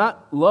does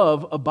not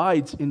love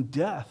abides in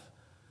death.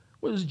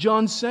 What is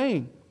John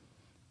saying?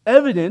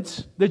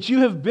 Evidence that you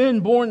have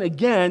been born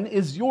again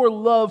is your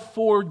love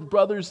for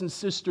brothers and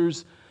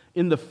sisters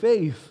in the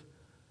faith.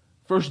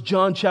 1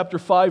 John chapter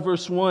 5,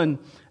 verse 1.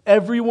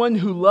 Everyone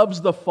who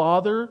loves the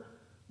Father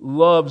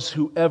loves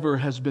whoever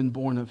has been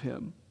born of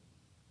him.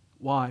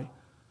 Why?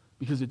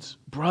 Because it's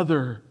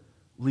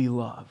brotherly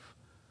love.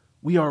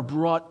 We are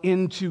brought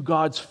into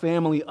God's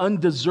family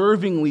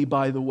undeservingly,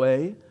 by the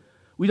way.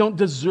 We don't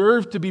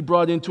deserve to be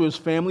brought into His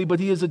family, but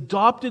He has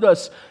adopted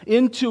us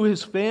into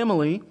His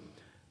family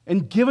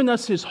and given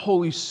us His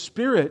Holy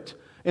Spirit.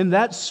 And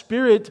that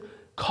Spirit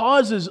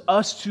causes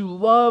us to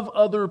love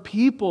other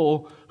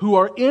people who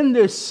are in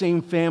this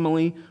same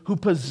family, who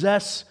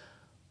possess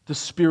the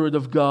Spirit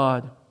of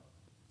God.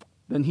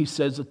 Then he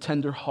says, a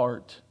tender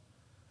heart.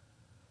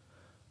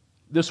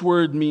 This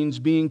word means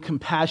being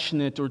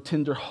compassionate or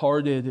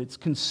tender-hearted. It's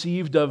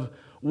conceived of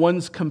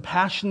one's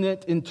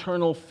compassionate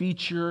internal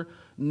feature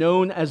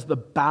known as the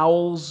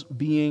bowels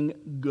being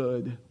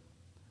good.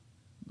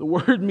 The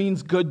word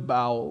means good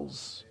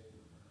bowels.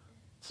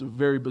 It's a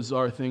very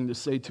bizarre thing to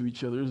say to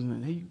each other,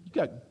 isn't it? Hey, you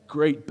got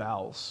great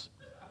bowels.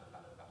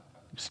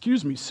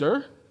 Excuse me,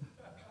 sir.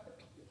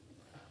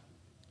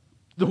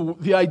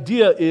 The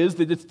idea is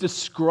that it's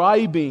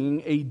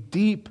describing a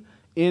deep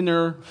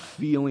inner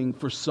feeling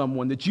for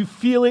someone, that you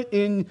feel it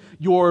in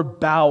your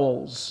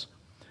bowels.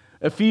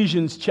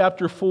 Ephesians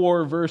chapter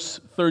 4, verse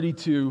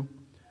 32.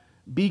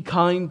 Be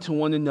kind to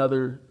one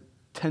another,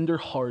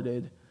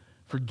 tender-hearted,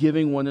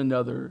 forgiving one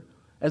another,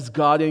 as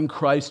God in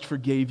Christ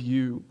forgave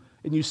you.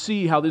 And you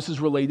see how this is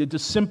related to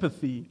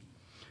sympathy.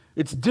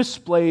 It's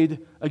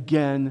displayed,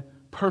 again,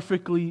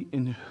 perfectly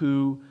in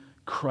who?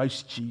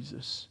 Christ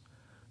Jesus.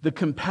 The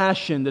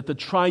compassion that the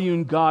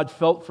triune God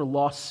felt for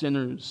lost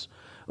sinners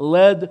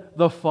led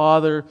the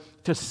Father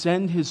to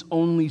send His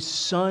only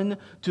Son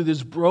to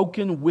this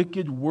broken,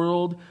 wicked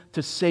world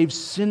to save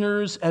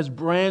sinners as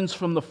brands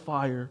from the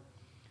fire.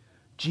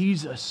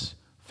 Jesus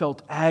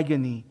felt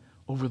agony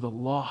over the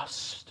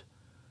lost.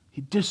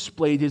 He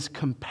displayed His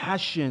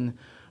compassion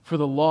for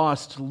the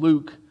lost.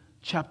 Luke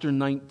chapter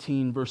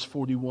 19, verse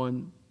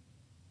 41.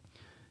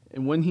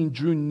 And when He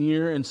drew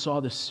near and saw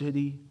the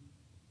city,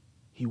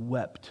 He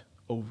wept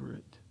over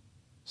it,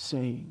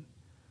 saying,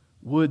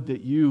 would that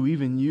you,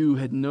 even you,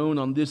 had known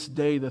on this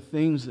day the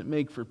things that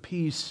make for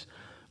peace,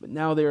 but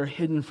now they are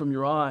hidden from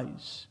your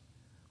eyes.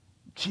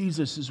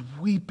 Jesus is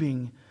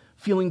weeping,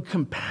 feeling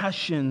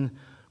compassion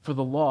for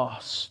the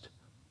lost.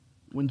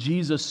 When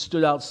Jesus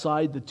stood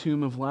outside the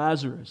tomb of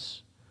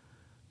Lazarus,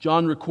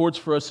 John records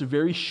for us a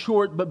very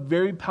short but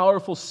very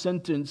powerful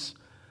sentence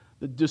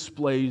that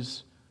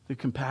displays the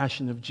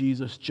compassion of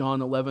Jesus. John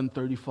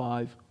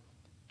 11:35.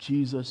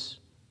 Jesus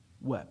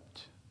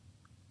wept.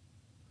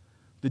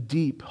 The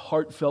deep,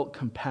 heartfelt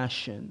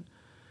compassion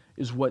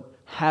is what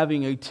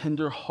having a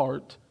tender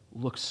heart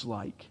looks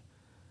like.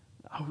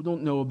 I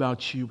don't know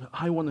about you, but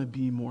I want to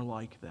be more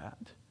like that.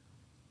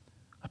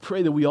 I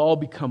pray that we all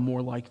become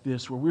more like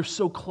this, where we're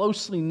so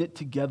closely knit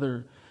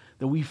together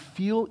that we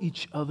feel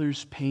each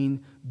other's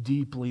pain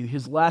deeply.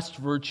 His last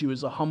virtue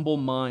is a humble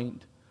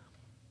mind.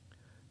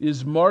 It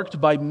is marked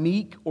by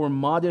meek or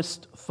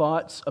modest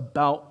thoughts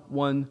about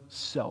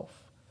oneself.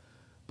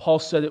 Paul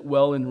said it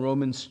well in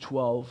Romans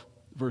 12,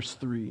 verse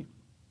 3.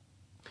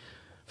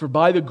 For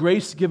by the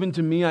grace given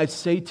to me, I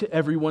say to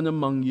everyone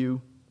among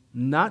you,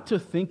 not to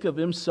think of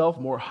himself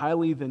more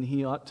highly than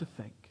he ought to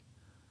think.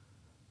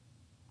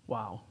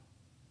 Wow.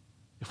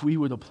 If we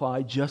would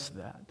apply just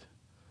that.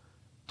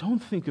 Don't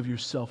think of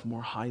yourself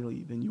more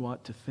highly than you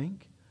ought to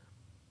think.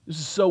 This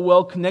is so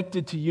well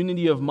connected to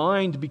unity of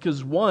mind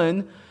because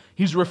one,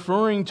 he's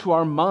referring to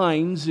our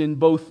minds in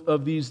both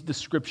of these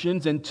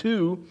descriptions, and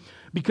two,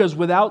 because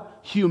without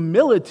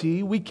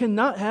humility, we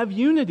cannot have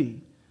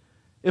unity.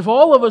 If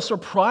all of us are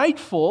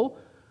prideful,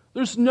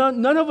 there's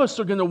none of us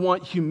are going to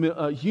want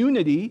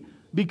unity,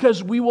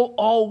 because we will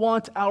all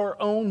want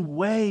our own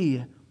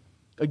way.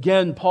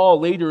 Again, Paul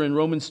later in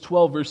Romans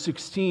 12, verse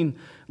 16,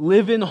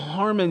 live in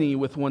harmony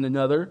with one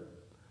another.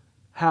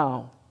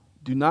 How?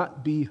 Do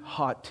not be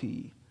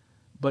haughty,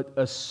 but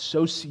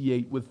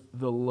associate with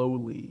the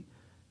lowly.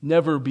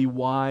 Never be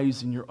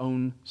wise in your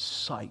own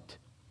sight.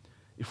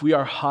 If we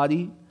are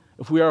haughty,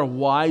 if we are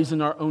wise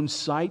in our own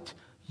sight,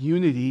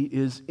 unity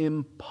is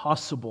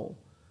impossible.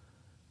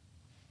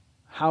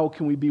 How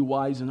can we be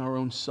wise in our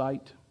own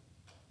sight?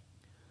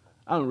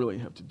 I don't really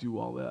have to do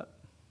all that.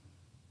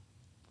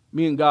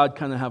 Me and God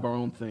kind of have our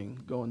own thing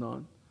going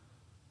on.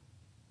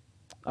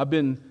 I've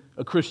been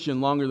a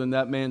Christian longer than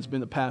that man's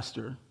been a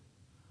pastor,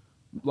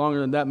 longer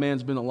than that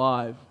man's been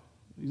alive.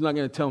 He's not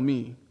going to tell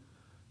me.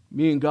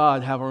 Me and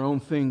God have our own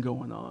thing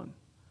going on.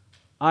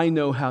 I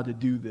know how to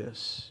do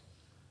this.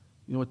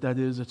 You know what that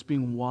is? It's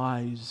being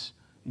wise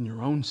in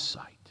your own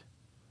sight,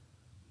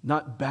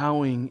 not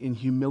bowing in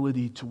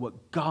humility to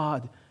what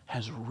God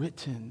has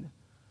written.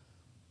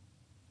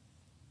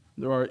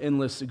 There are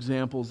endless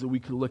examples that we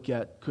could look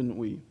at, couldn't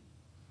we?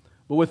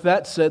 But with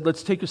that said,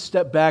 let's take a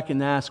step back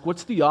and ask,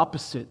 what's the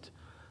opposite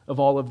of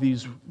all of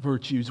these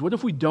virtues? What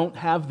if we don't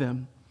have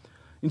them?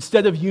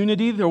 Instead of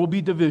unity, there will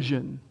be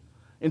division.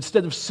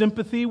 Instead of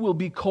sympathy, we'll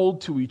be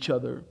cold to each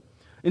other.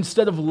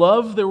 Instead of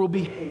love, there will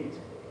be hate.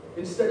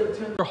 Instead of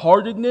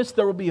tenderheartedness,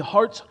 there will be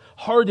hearts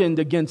hardened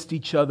against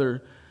each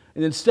other.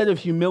 And instead of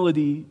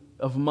humility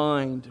of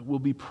mind, we'll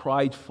be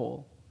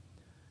prideful.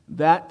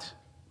 That,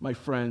 my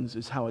friends,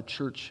 is how a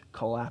church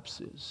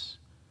collapses,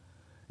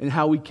 and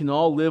how we can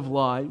all live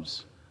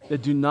lives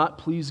that do not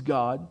please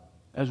God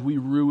as we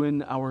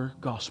ruin our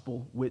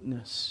gospel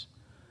witness.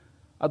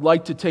 I'd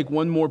like to take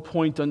one more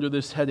point under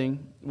this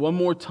heading, one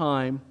more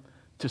time,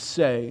 to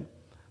say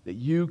that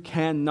you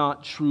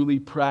cannot truly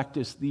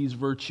practice these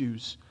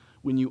virtues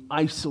when you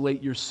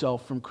isolate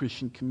yourself from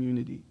Christian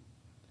community.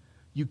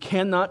 You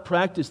cannot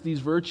practice these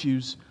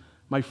virtues,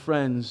 my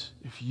friends,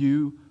 if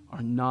you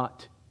are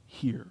not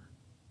here.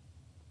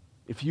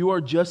 If you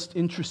are just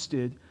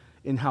interested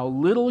in how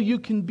little you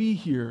can be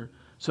here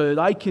so that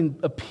I can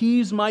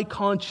appease my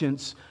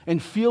conscience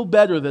and feel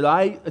better that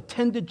I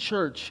attended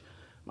church,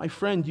 my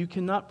friend, you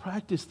cannot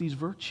practice these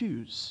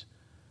virtues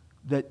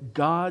that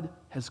God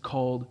has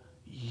called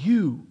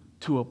you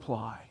to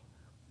apply.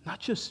 Not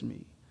just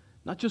me,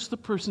 not just the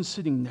person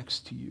sitting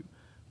next to you,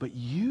 but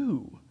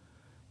you.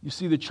 You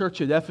see, the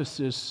church at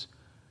Ephesus,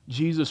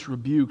 Jesus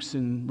rebukes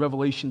in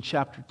Revelation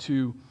chapter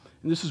 2,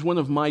 and this is one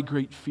of my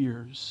great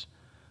fears.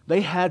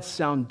 They had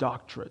sound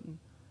doctrine.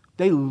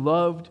 They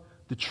loved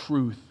the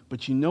truth.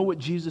 But you know what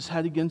Jesus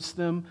had against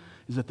them?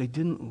 Is that they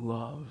didn't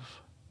love.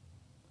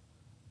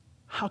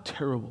 How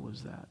terrible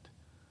is that?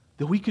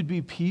 That we could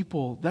be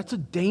people, that's a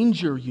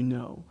danger, you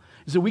know.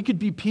 Is that we could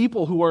be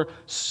people who are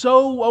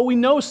so, we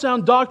know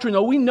sound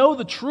doctrine, we know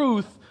the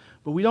truth,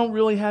 but we don't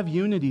really have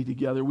unity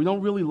together. We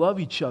don't really love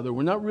each other.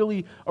 We're not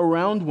really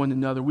around one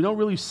another. We don't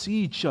really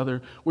see each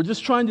other. We're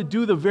just trying to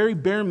do the very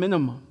bare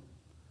minimum.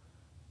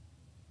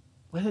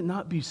 Let it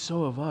not be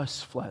so of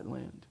us,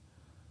 Flatland.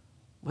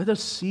 Let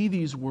us see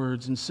these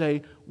words and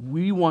say,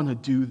 we want to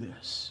do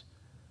this.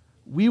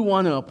 We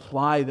want to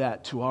apply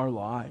that to our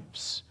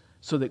lives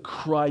so that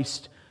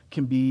Christ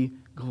can be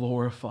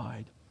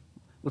glorified.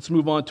 Let's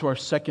move on to our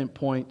second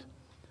point.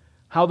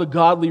 How the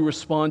godly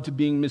respond to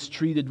being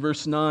mistreated.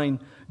 Verse 9,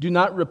 do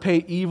not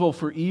repay evil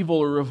for evil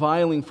or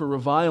reviling for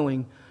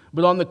reviling,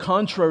 but on the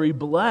contrary,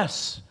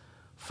 bless.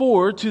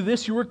 For to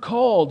this you were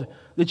called,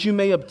 that you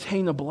may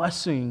obtain a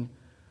blessing.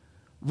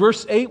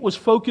 Verse 8 was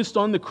focused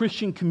on the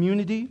Christian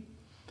community.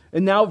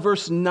 And now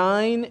verse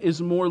 9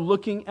 is more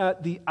looking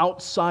at the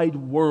outside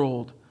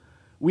world.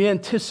 We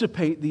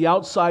anticipate the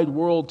outside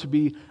world to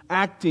be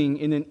acting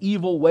in an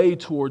evil way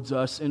towards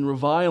us and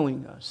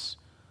reviling us.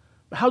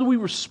 But how do we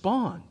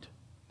respond?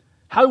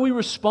 How do we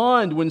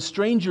respond when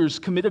strangers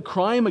commit a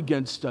crime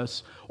against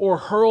us or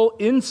hurl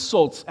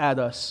insults at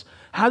us?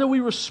 How do we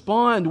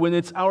respond when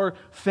it's our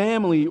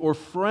family or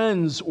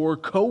friends or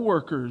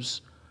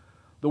coworkers?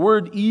 The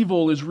word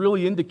evil is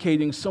really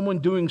indicating someone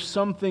doing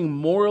something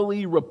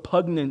morally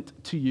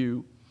repugnant to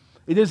you.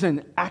 It is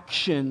an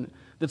action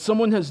that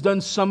someone has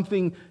done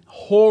something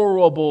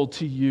horrible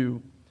to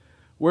you.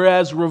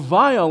 Whereas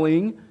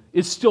reviling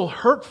is still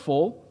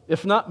hurtful,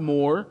 if not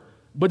more,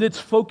 but it's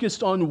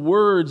focused on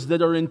words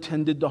that are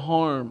intended to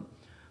harm.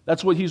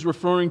 That's what he's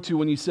referring to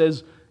when he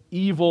says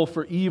evil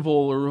for evil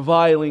or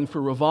reviling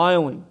for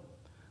reviling.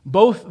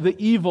 Both the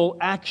evil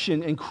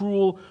action and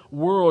cruel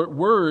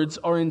words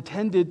are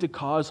intended to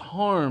cause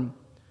harm.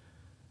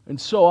 And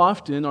so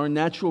often our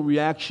natural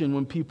reaction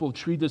when people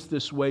treat us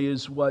this way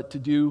is what? To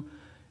do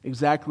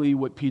exactly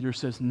what Peter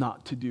says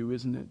not to do,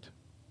 isn't it?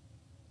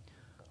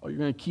 Oh, you're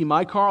going to key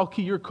my car? I'll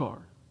key your car.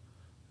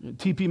 You're going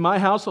to TP my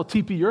house? I'll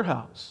TP your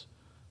house.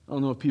 I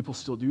don't know if people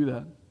still do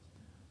that.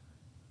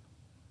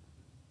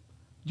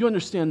 You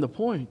understand the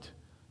point.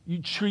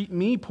 You treat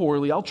me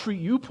poorly, I'll treat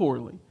you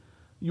poorly.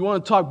 You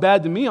want to talk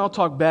bad to me, I'll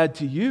talk bad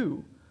to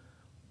you.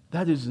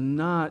 That is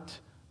not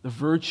the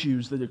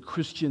virtues that a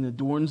Christian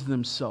adorns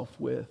themselves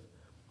with.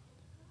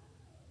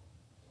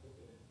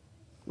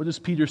 What does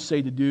Peter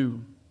say to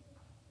do?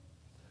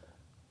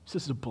 He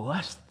says to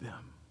bless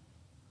them.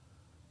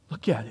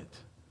 Look at it.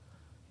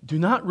 Do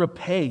not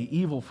repay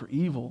evil for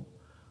evil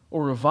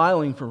or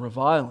reviling for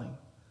reviling,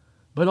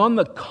 but on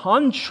the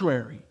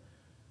contrary,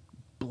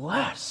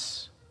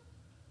 bless.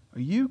 Are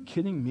you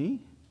kidding me?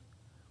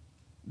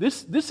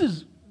 This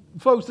is,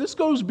 folks, this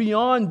goes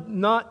beyond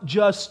not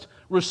just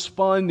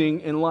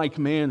responding in like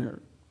manner.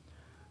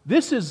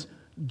 This is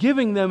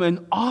giving them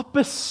an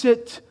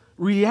opposite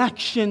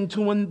reaction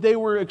to when they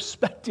were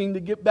expecting to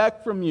get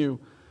back from you.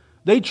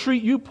 They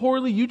treat you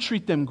poorly, you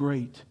treat them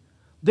great.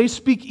 They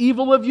speak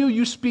evil of you,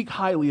 you speak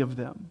highly of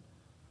them.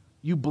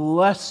 You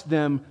bless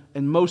them,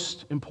 and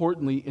most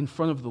importantly, in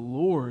front of the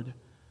Lord,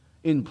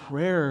 in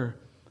prayer,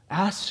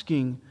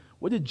 asking,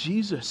 what did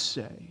Jesus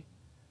say?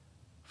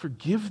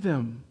 Forgive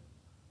them,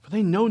 for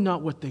they know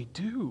not what they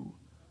do.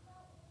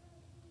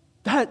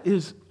 That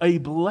is a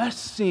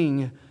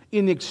blessing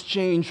in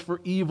exchange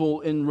for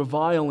evil and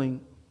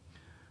reviling.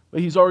 But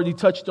he's already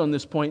touched on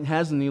this point,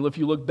 hasn't he? If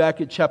you look back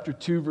at chapter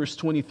 2, verse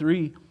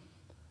 23,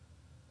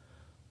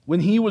 when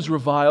he was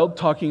reviled,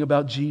 talking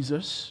about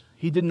Jesus,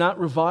 he did not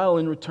revile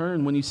in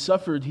return. When he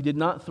suffered, he did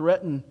not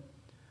threaten.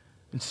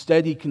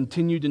 Instead, he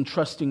continued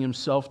entrusting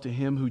himself to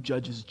him who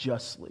judges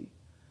justly.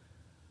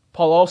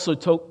 Paul also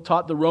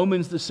taught the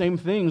Romans the same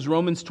things.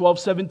 Romans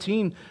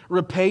 12:17,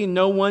 repay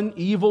no one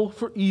evil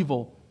for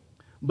evil,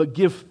 but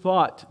give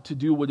thought to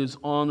do what is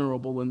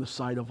honorable in the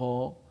sight of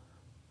all.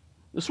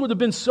 This would have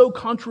been so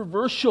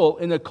controversial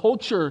in a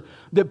culture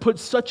that put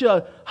such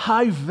a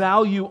high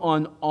value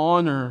on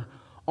honor,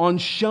 on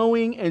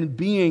showing and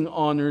being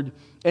honored,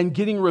 and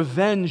getting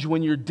revenge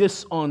when you're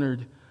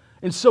dishonored.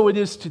 And so it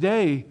is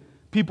today.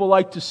 People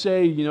like to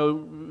say,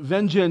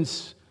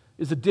 vengeance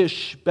is a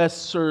dish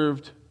best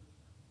served.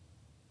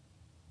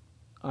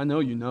 I know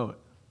you know it.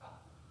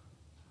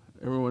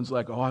 Everyone's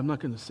like, I'm not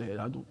going to say it.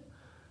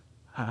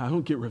 I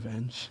don't get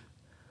revenge.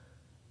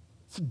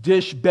 It's a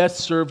dish best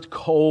served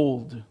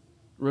cold.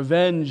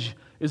 Revenge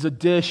is a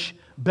dish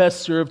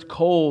best served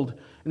cold.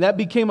 And that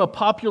became a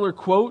popular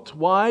quote.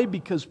 Why?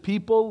 Because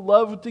people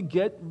love to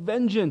get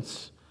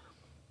vengeance.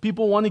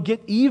 People want to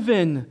get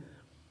even.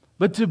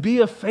 But to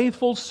be a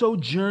faithful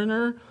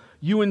sojourner,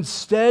 you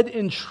instead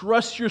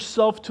entrust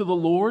yourself to the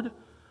Lord,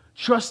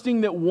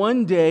 trusting that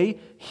one day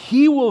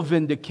He will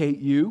vindicate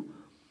you.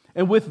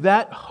 And with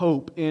that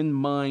hope in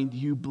mind,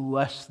 you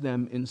bless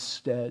them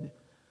instead.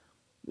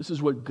 This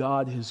is what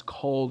God has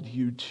called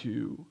you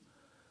to.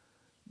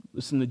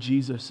 Listen to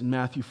Jesus in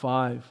Matthew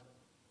 5.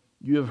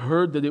 You have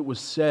heard that it was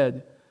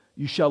said,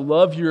 you shall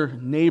love your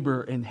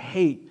neighbor and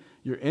hate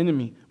your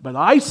enemy. But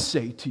I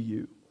say to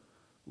you,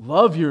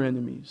 love your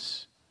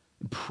enemies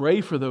and pray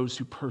for those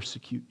who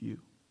persecute you,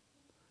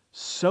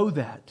 so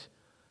that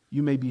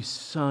you may be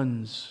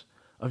sons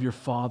of your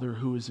Father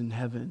who is in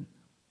heaven.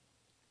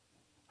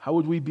 How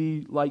would we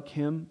be like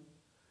Him?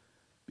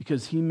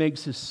 Because He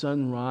makes His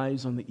sun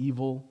rise on the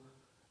evil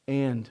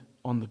and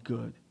on the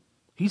good.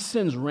 He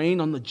sends rain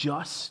on the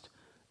just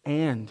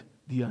and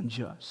the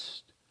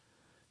unjust.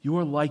 You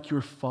are like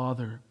your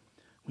Father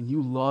when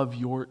you love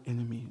your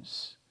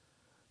enemies.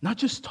 Not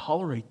just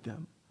tolerate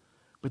them,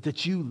 but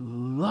that you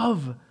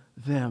love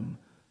them.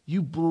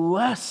 You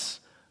bless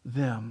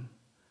them.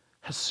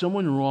 Has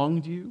someone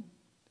wronged you?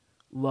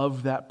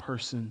 Love that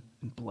person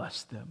and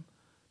bless them,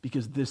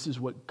 because this is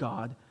what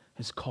God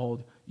has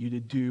called you to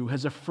do.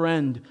 Has a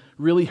friend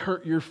really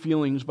hurt your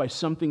feelings by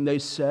something they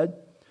said?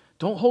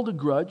 Don't hold a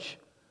grudge.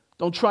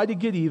 Don't try to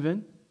get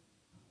even.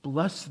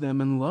 Bless them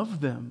and love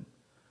them.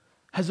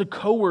 Has a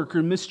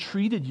coworker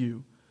mistreated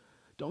you?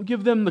 Don't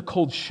give them the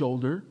cold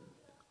shoulder.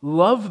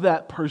 Love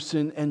that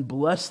person and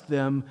bless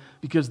them,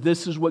 because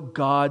this is what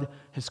God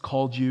has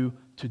called you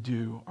to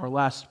do. Our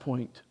last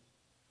point.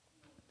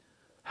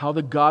 How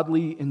the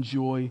godly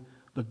enjoy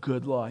the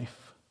good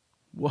life.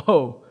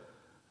 Whoa.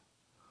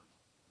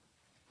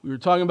 We were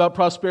talking about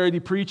prosperity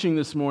preaching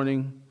this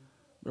morning.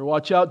 Better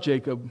watch out,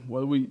 Jacob.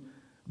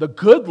 The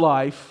good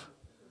life.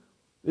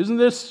 Isn't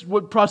this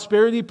what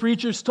prosperity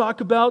preachers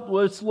talk about?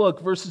 Let's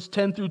look, verses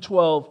 10 through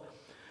 12.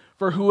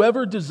 For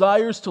whoever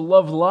desires to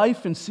love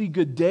life and see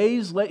good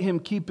days, let him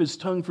keep his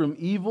tongue from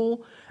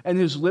evil and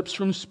his lips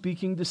from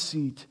speaking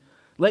deceit.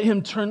 Let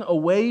him turn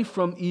away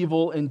from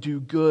evil and do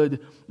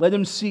good. Let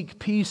him seek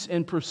peace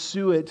and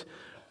pursue it.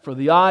 For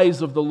the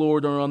eyes of the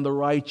Lord are on the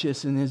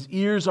righteous, and His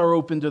ears are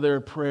open to their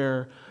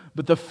prayer.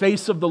 But the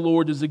face of the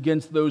Lord is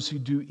against those who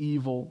do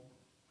evil.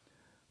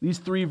 These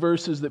three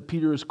verses that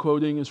Peter is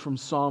quoting is from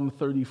Psalm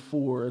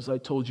 34, as I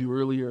told you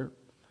earlier.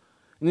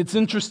 And it's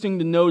interesting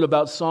to note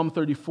about Psalm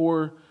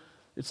 34,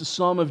 it's a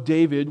psalm of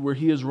David where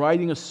he is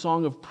writing a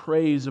song of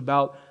praise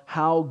about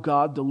how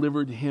God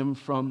delivered him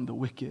from the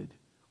wicked.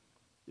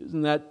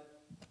 Isn't that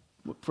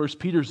what 1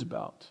 Peter's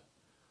about?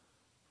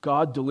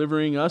 God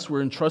delivering us,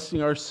 we're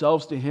entrusting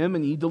ourselves to Him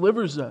and He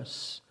delivers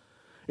us.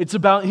 It's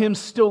about Him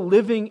still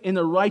living in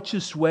a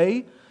righteous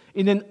way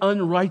in an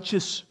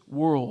unrighteous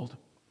world.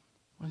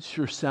 It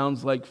sure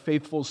sounds like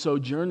faithful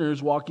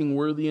sojourners walking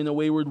worthy in a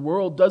wayward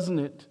world, doesn't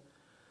it?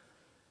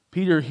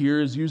 Peter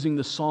here is using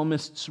the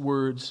psalmist's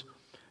words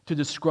to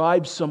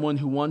describe someone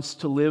who wants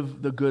to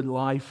live the good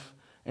life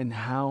and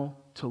how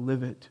to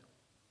live it.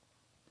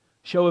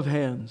 Show of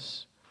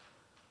hands.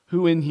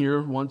 Who in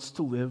here wants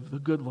to live the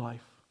good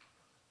life?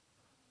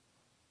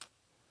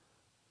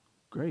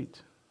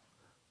 Great.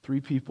 3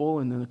 people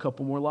and then a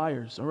couple more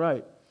liars. All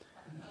right.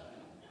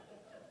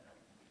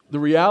 The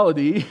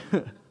reality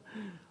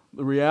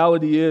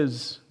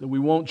is that we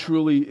won't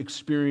truly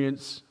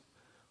experience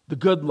the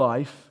good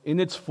life in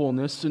its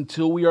fullness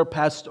until we are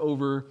passed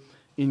over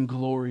in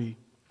glory.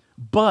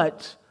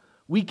 But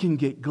we can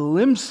get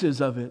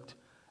glimpses of it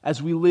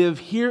as we live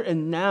here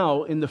and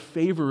now in the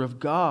favor of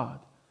God.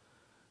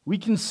 We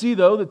can see,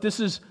 though, that this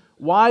is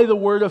why the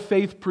word of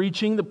faith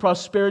preaching, the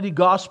prosperity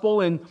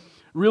gospel, and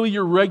really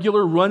your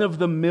regular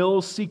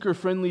run-of-the-mill,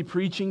 seeker-friendly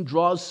preaching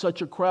draws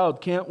such a crowd,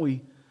 can't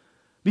we?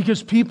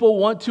 Because people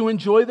want to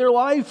enjoy their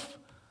life.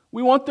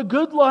 We want the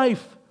good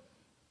life.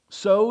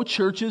 So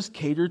churches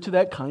cater to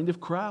that kind of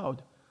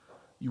crowd.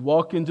 You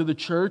walk into the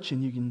church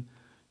and you can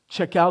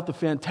check out the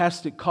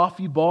fantastic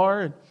coffee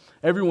bar, and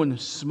everyone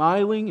is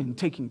smiling and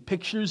taking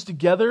pictures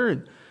together.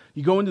 And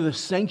you go into the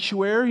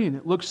sanctuary and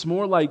it looks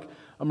more like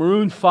a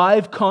Maroon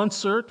 5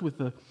 concert with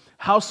the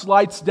house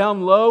lights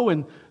down low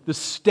and the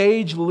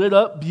stage lit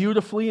up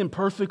beautifully and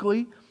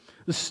perfectly.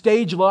 The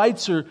stage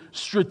lights are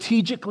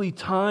strategically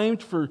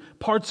timed for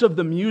parts of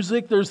the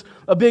music. There's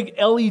a big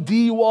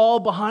LED wall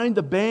behind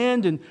the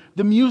band, and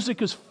the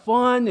music is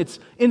fun, it's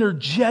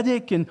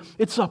energetic, and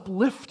it's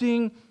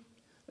uplifting.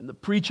 And the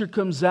preacher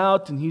comes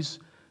out, and he's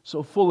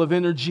so full of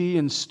energy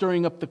and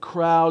stirring up the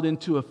crowd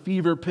into a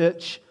fever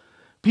pitch.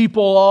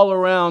 People all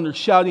around are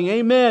shouting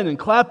amen and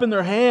clapping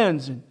their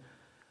hands and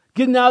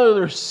getting out of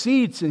their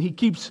seats, and he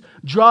keeps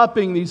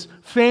dropping these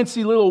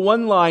fancy little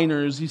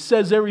one-liners. He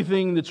says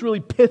everything that's really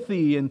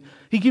pithy, and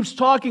he keeps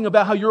talking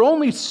about how you're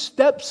only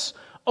steps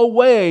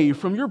away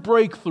from your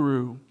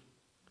breakthrough.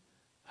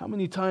 How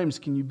many times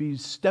can you be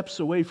steps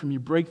away from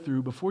your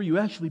breakthrough before you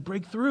actually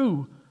break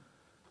through?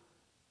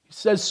 He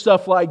says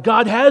stuff like,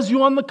 God has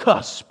you on the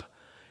cusp.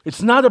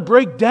 It's not a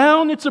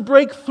breakdown, it's a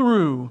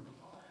breakthrough.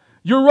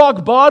 Your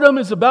rock bottom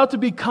is about to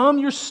become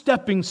your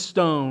stepping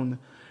stone.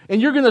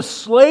 And you're going to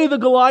slay the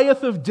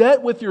Goliath of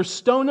debt with your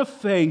stone of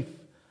faith.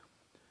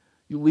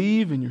 You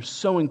leave and you're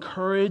so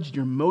encouraged,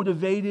 you're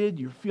motivated,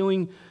 you're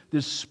feeling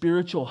this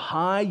spiritual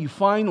high. You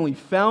finally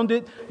found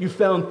it. You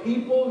found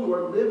people who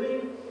are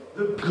living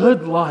the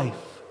good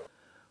life.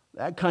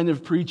 That kind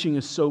of preaching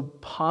is so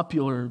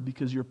popular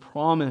because you're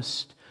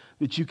promised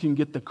that you can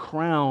get the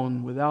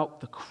crown without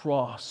the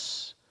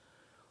cross.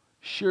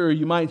 Sure,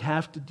 you might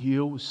have to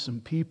deal with some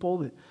people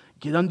that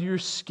get under your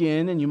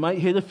skin, and you might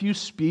hit a few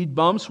speed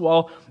bumps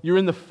while you're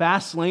in the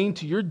fast lane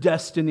to your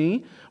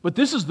destiny. But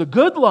this is the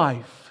good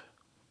life.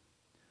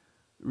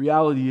 The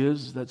reality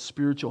is that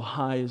spiritual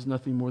high is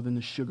nothing more than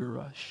a sugar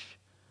rush.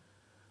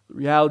 The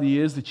reality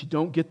is that you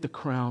don't get the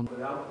crown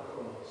without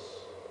the cross.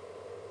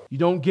 You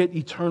don't get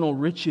eternal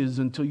riches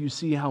until you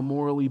see how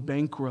morally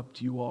bankrupt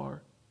you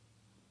are.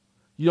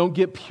 You don't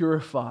get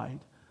purified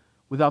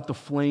without the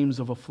flames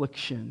of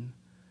affliction.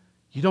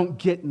 You don't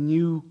get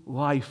new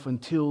life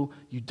until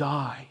you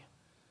die.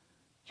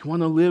 You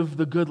want to live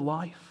the good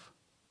life?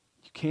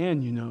 You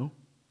can, you know.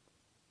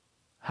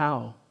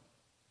 How?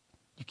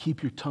 You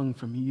keep your tongue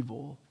from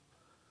evil.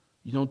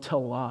 You don't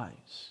tell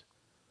lies.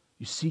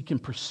 You seek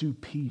and pursue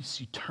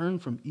peace. You turn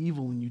from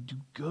evil and you do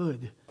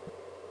good.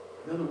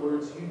 In other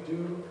words, you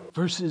do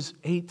verses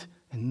 8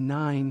 and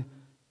 9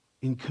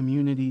 in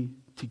community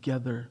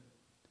together.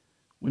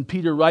 When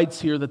Peter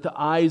writes here that the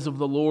eyes of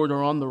the Lord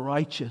are on the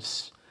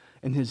righteous,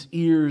 and His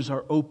ears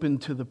are open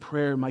to the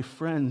prayer. My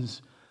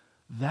friends,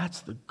 that's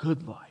the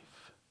good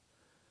life.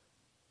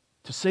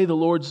 To say the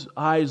Lord's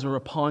eyes are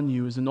upon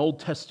you is an Old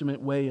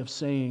Testament way of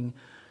saying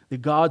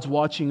that God's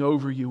watching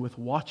over you with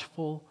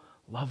watchful,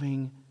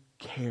 loving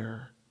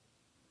care.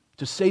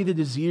 To say that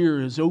His ear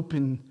is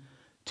open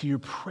to your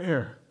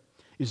prayer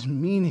is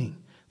meaning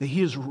that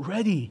He is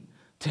ready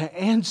to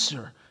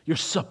answer your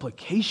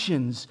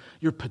supplications,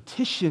 your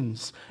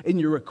petitions, and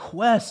your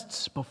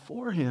requests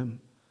before Him.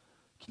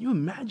 Can you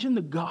imagine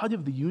the God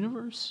of the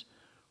universe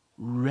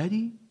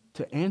ready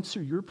to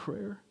answer your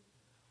prayer?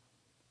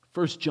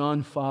 1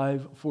 John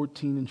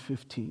 5:14 and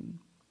 15.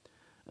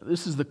 Now,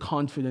 this is the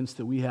confidence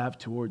that we have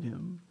toward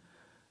Him.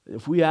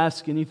 If we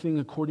ask anything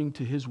according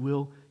to His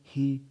will,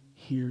 He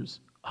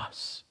hears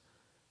us.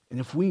 And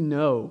if we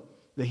know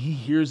that He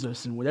hears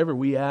us in whatever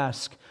we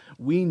ask,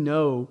 we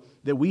know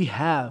that we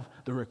have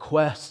the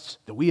requests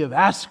that we have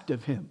asked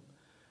of Him.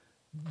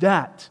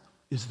 That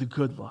is the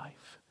good life.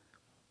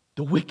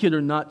 The wicked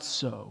are not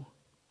so.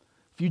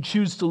 If you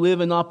choose to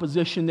live in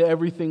opposition to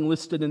everything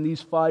listed in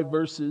these 5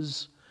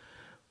 verses,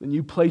 then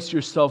you place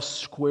yourself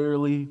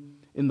squarely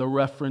in the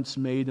reference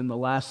made in the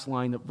last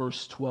line of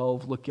verse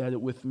 12. Look at it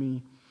with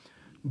me.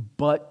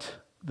 But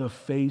the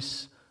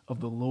face of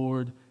the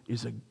Lord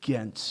is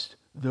against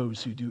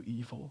those who do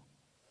evil.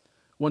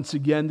 Once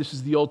again, this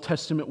is the Old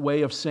Testament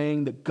way of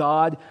saying that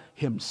God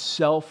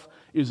himself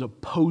is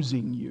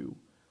opposing you.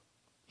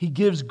 He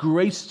gives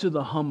grace to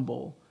the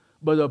humble,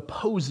 but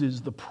opposes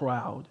the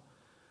proud.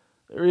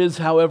 There is,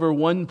 however,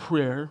 one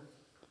prayer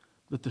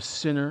that the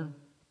sinner,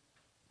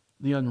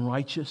 the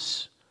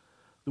unrighteous,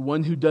 the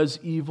one who does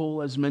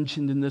evil, as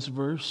mentioned in this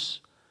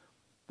verse,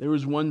 there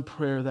is one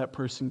prayer that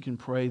person can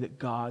pray that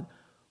God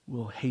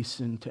will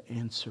hasten to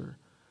answer.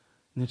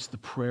 And it's the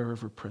prayer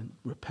of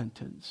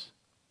repentance.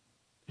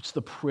 It's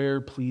the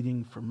prayer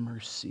pleading for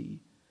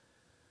mercy.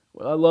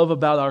 What I love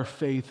about our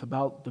faith,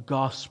 about the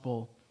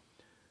gospel,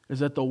 is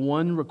that the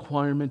one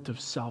requirement of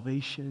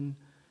salvation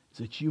is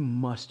that you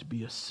must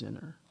be a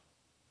sinner.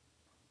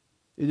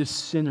 It is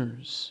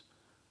sinners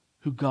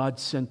who God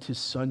sent his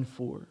Son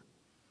for.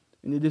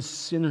 And it is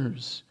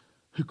sinners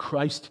who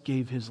Christ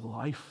gave his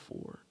life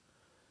for.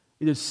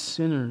 It is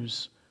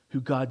sinners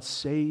who God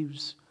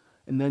saves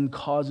and then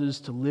causes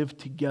to live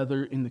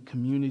together in the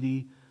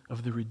community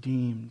of the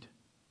redeemed.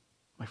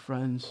 My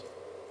friends,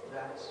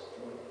 that's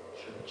what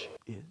church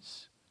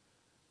is.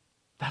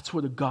 That's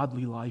what a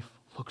godly life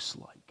looks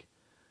like.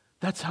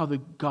 That's how the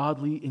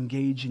godly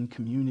engage in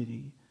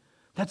community.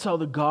 That's how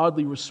the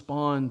godly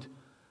respond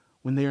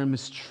when they are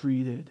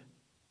mistreated.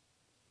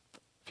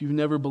 If you've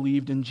never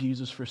believed in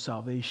Jesus for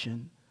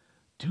salvation,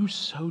 do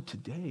so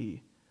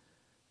today.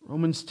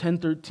 Romans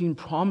 10:13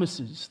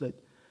 promises that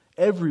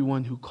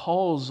everyone who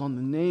calls on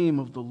the name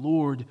of the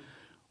Lord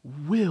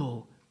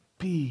will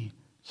be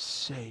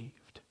saved.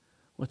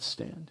 Let's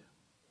stand.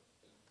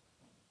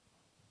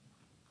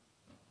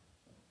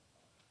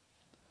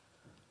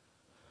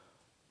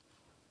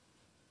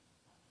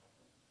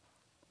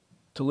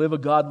 To live a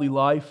godly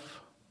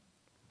life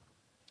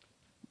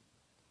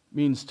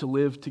means to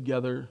live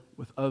together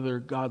with other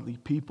godly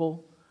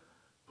people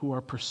who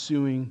are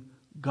pursuing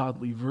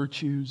godly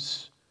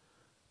virtues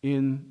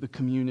in the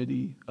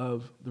community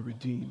of the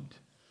redeemed.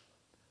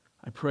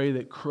 I pray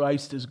that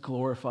Christ is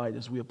glorified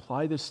as we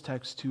apply this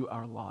text to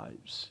our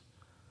lives.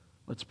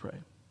 Let's pray.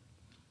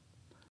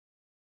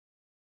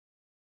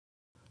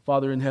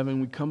 Father in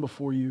heaven, we come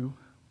before you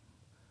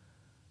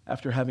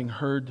after having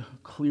heard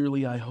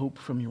clearly, I hope,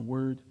 from your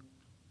word.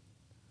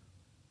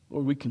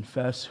 Lord, we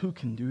confess, who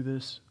can do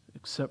this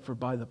except for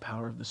by the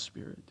power of the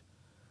Spirit?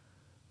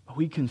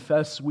 We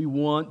confess we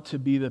want to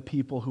be the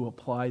people who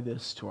apply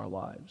this to our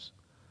lives.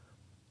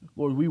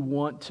 Lord, we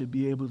want to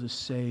be able to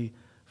say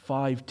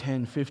 5,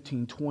 10,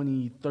 15,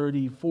 20,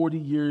 30, 40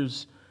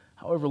 years,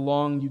 however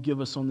long you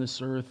give us on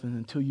this earth and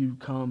until you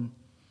come,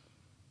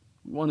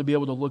 we want to be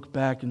able to look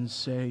back and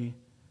say,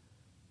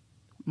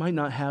 we might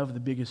not have the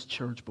biggest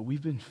church, but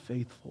we've been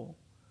faithful.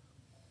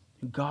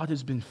 And God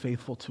has been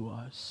faithful to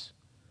us.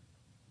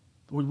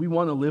 Lord, we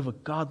want to live a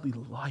godly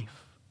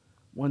life,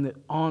 one that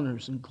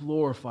honors and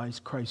glorifies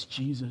Christ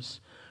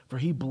Jesus. For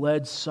he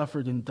bled,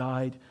 suffered, and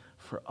died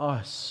for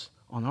us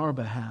on our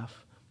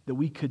behalf, that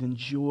we could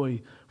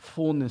enjoy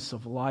fullness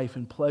of life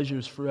and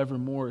pleasures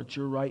forevermore at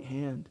your right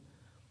hand.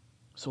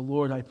 So,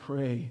 Lord, I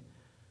pray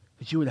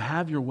that you would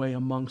have your way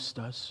amongst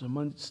us,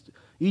 amongst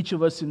each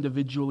of us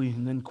individually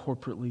and then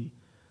corporately,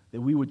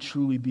 that we would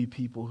truly be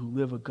people who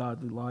live a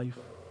godly life.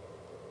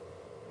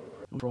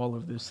 And for all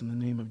of this, in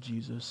the name of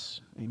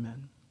Jesus,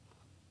 amen.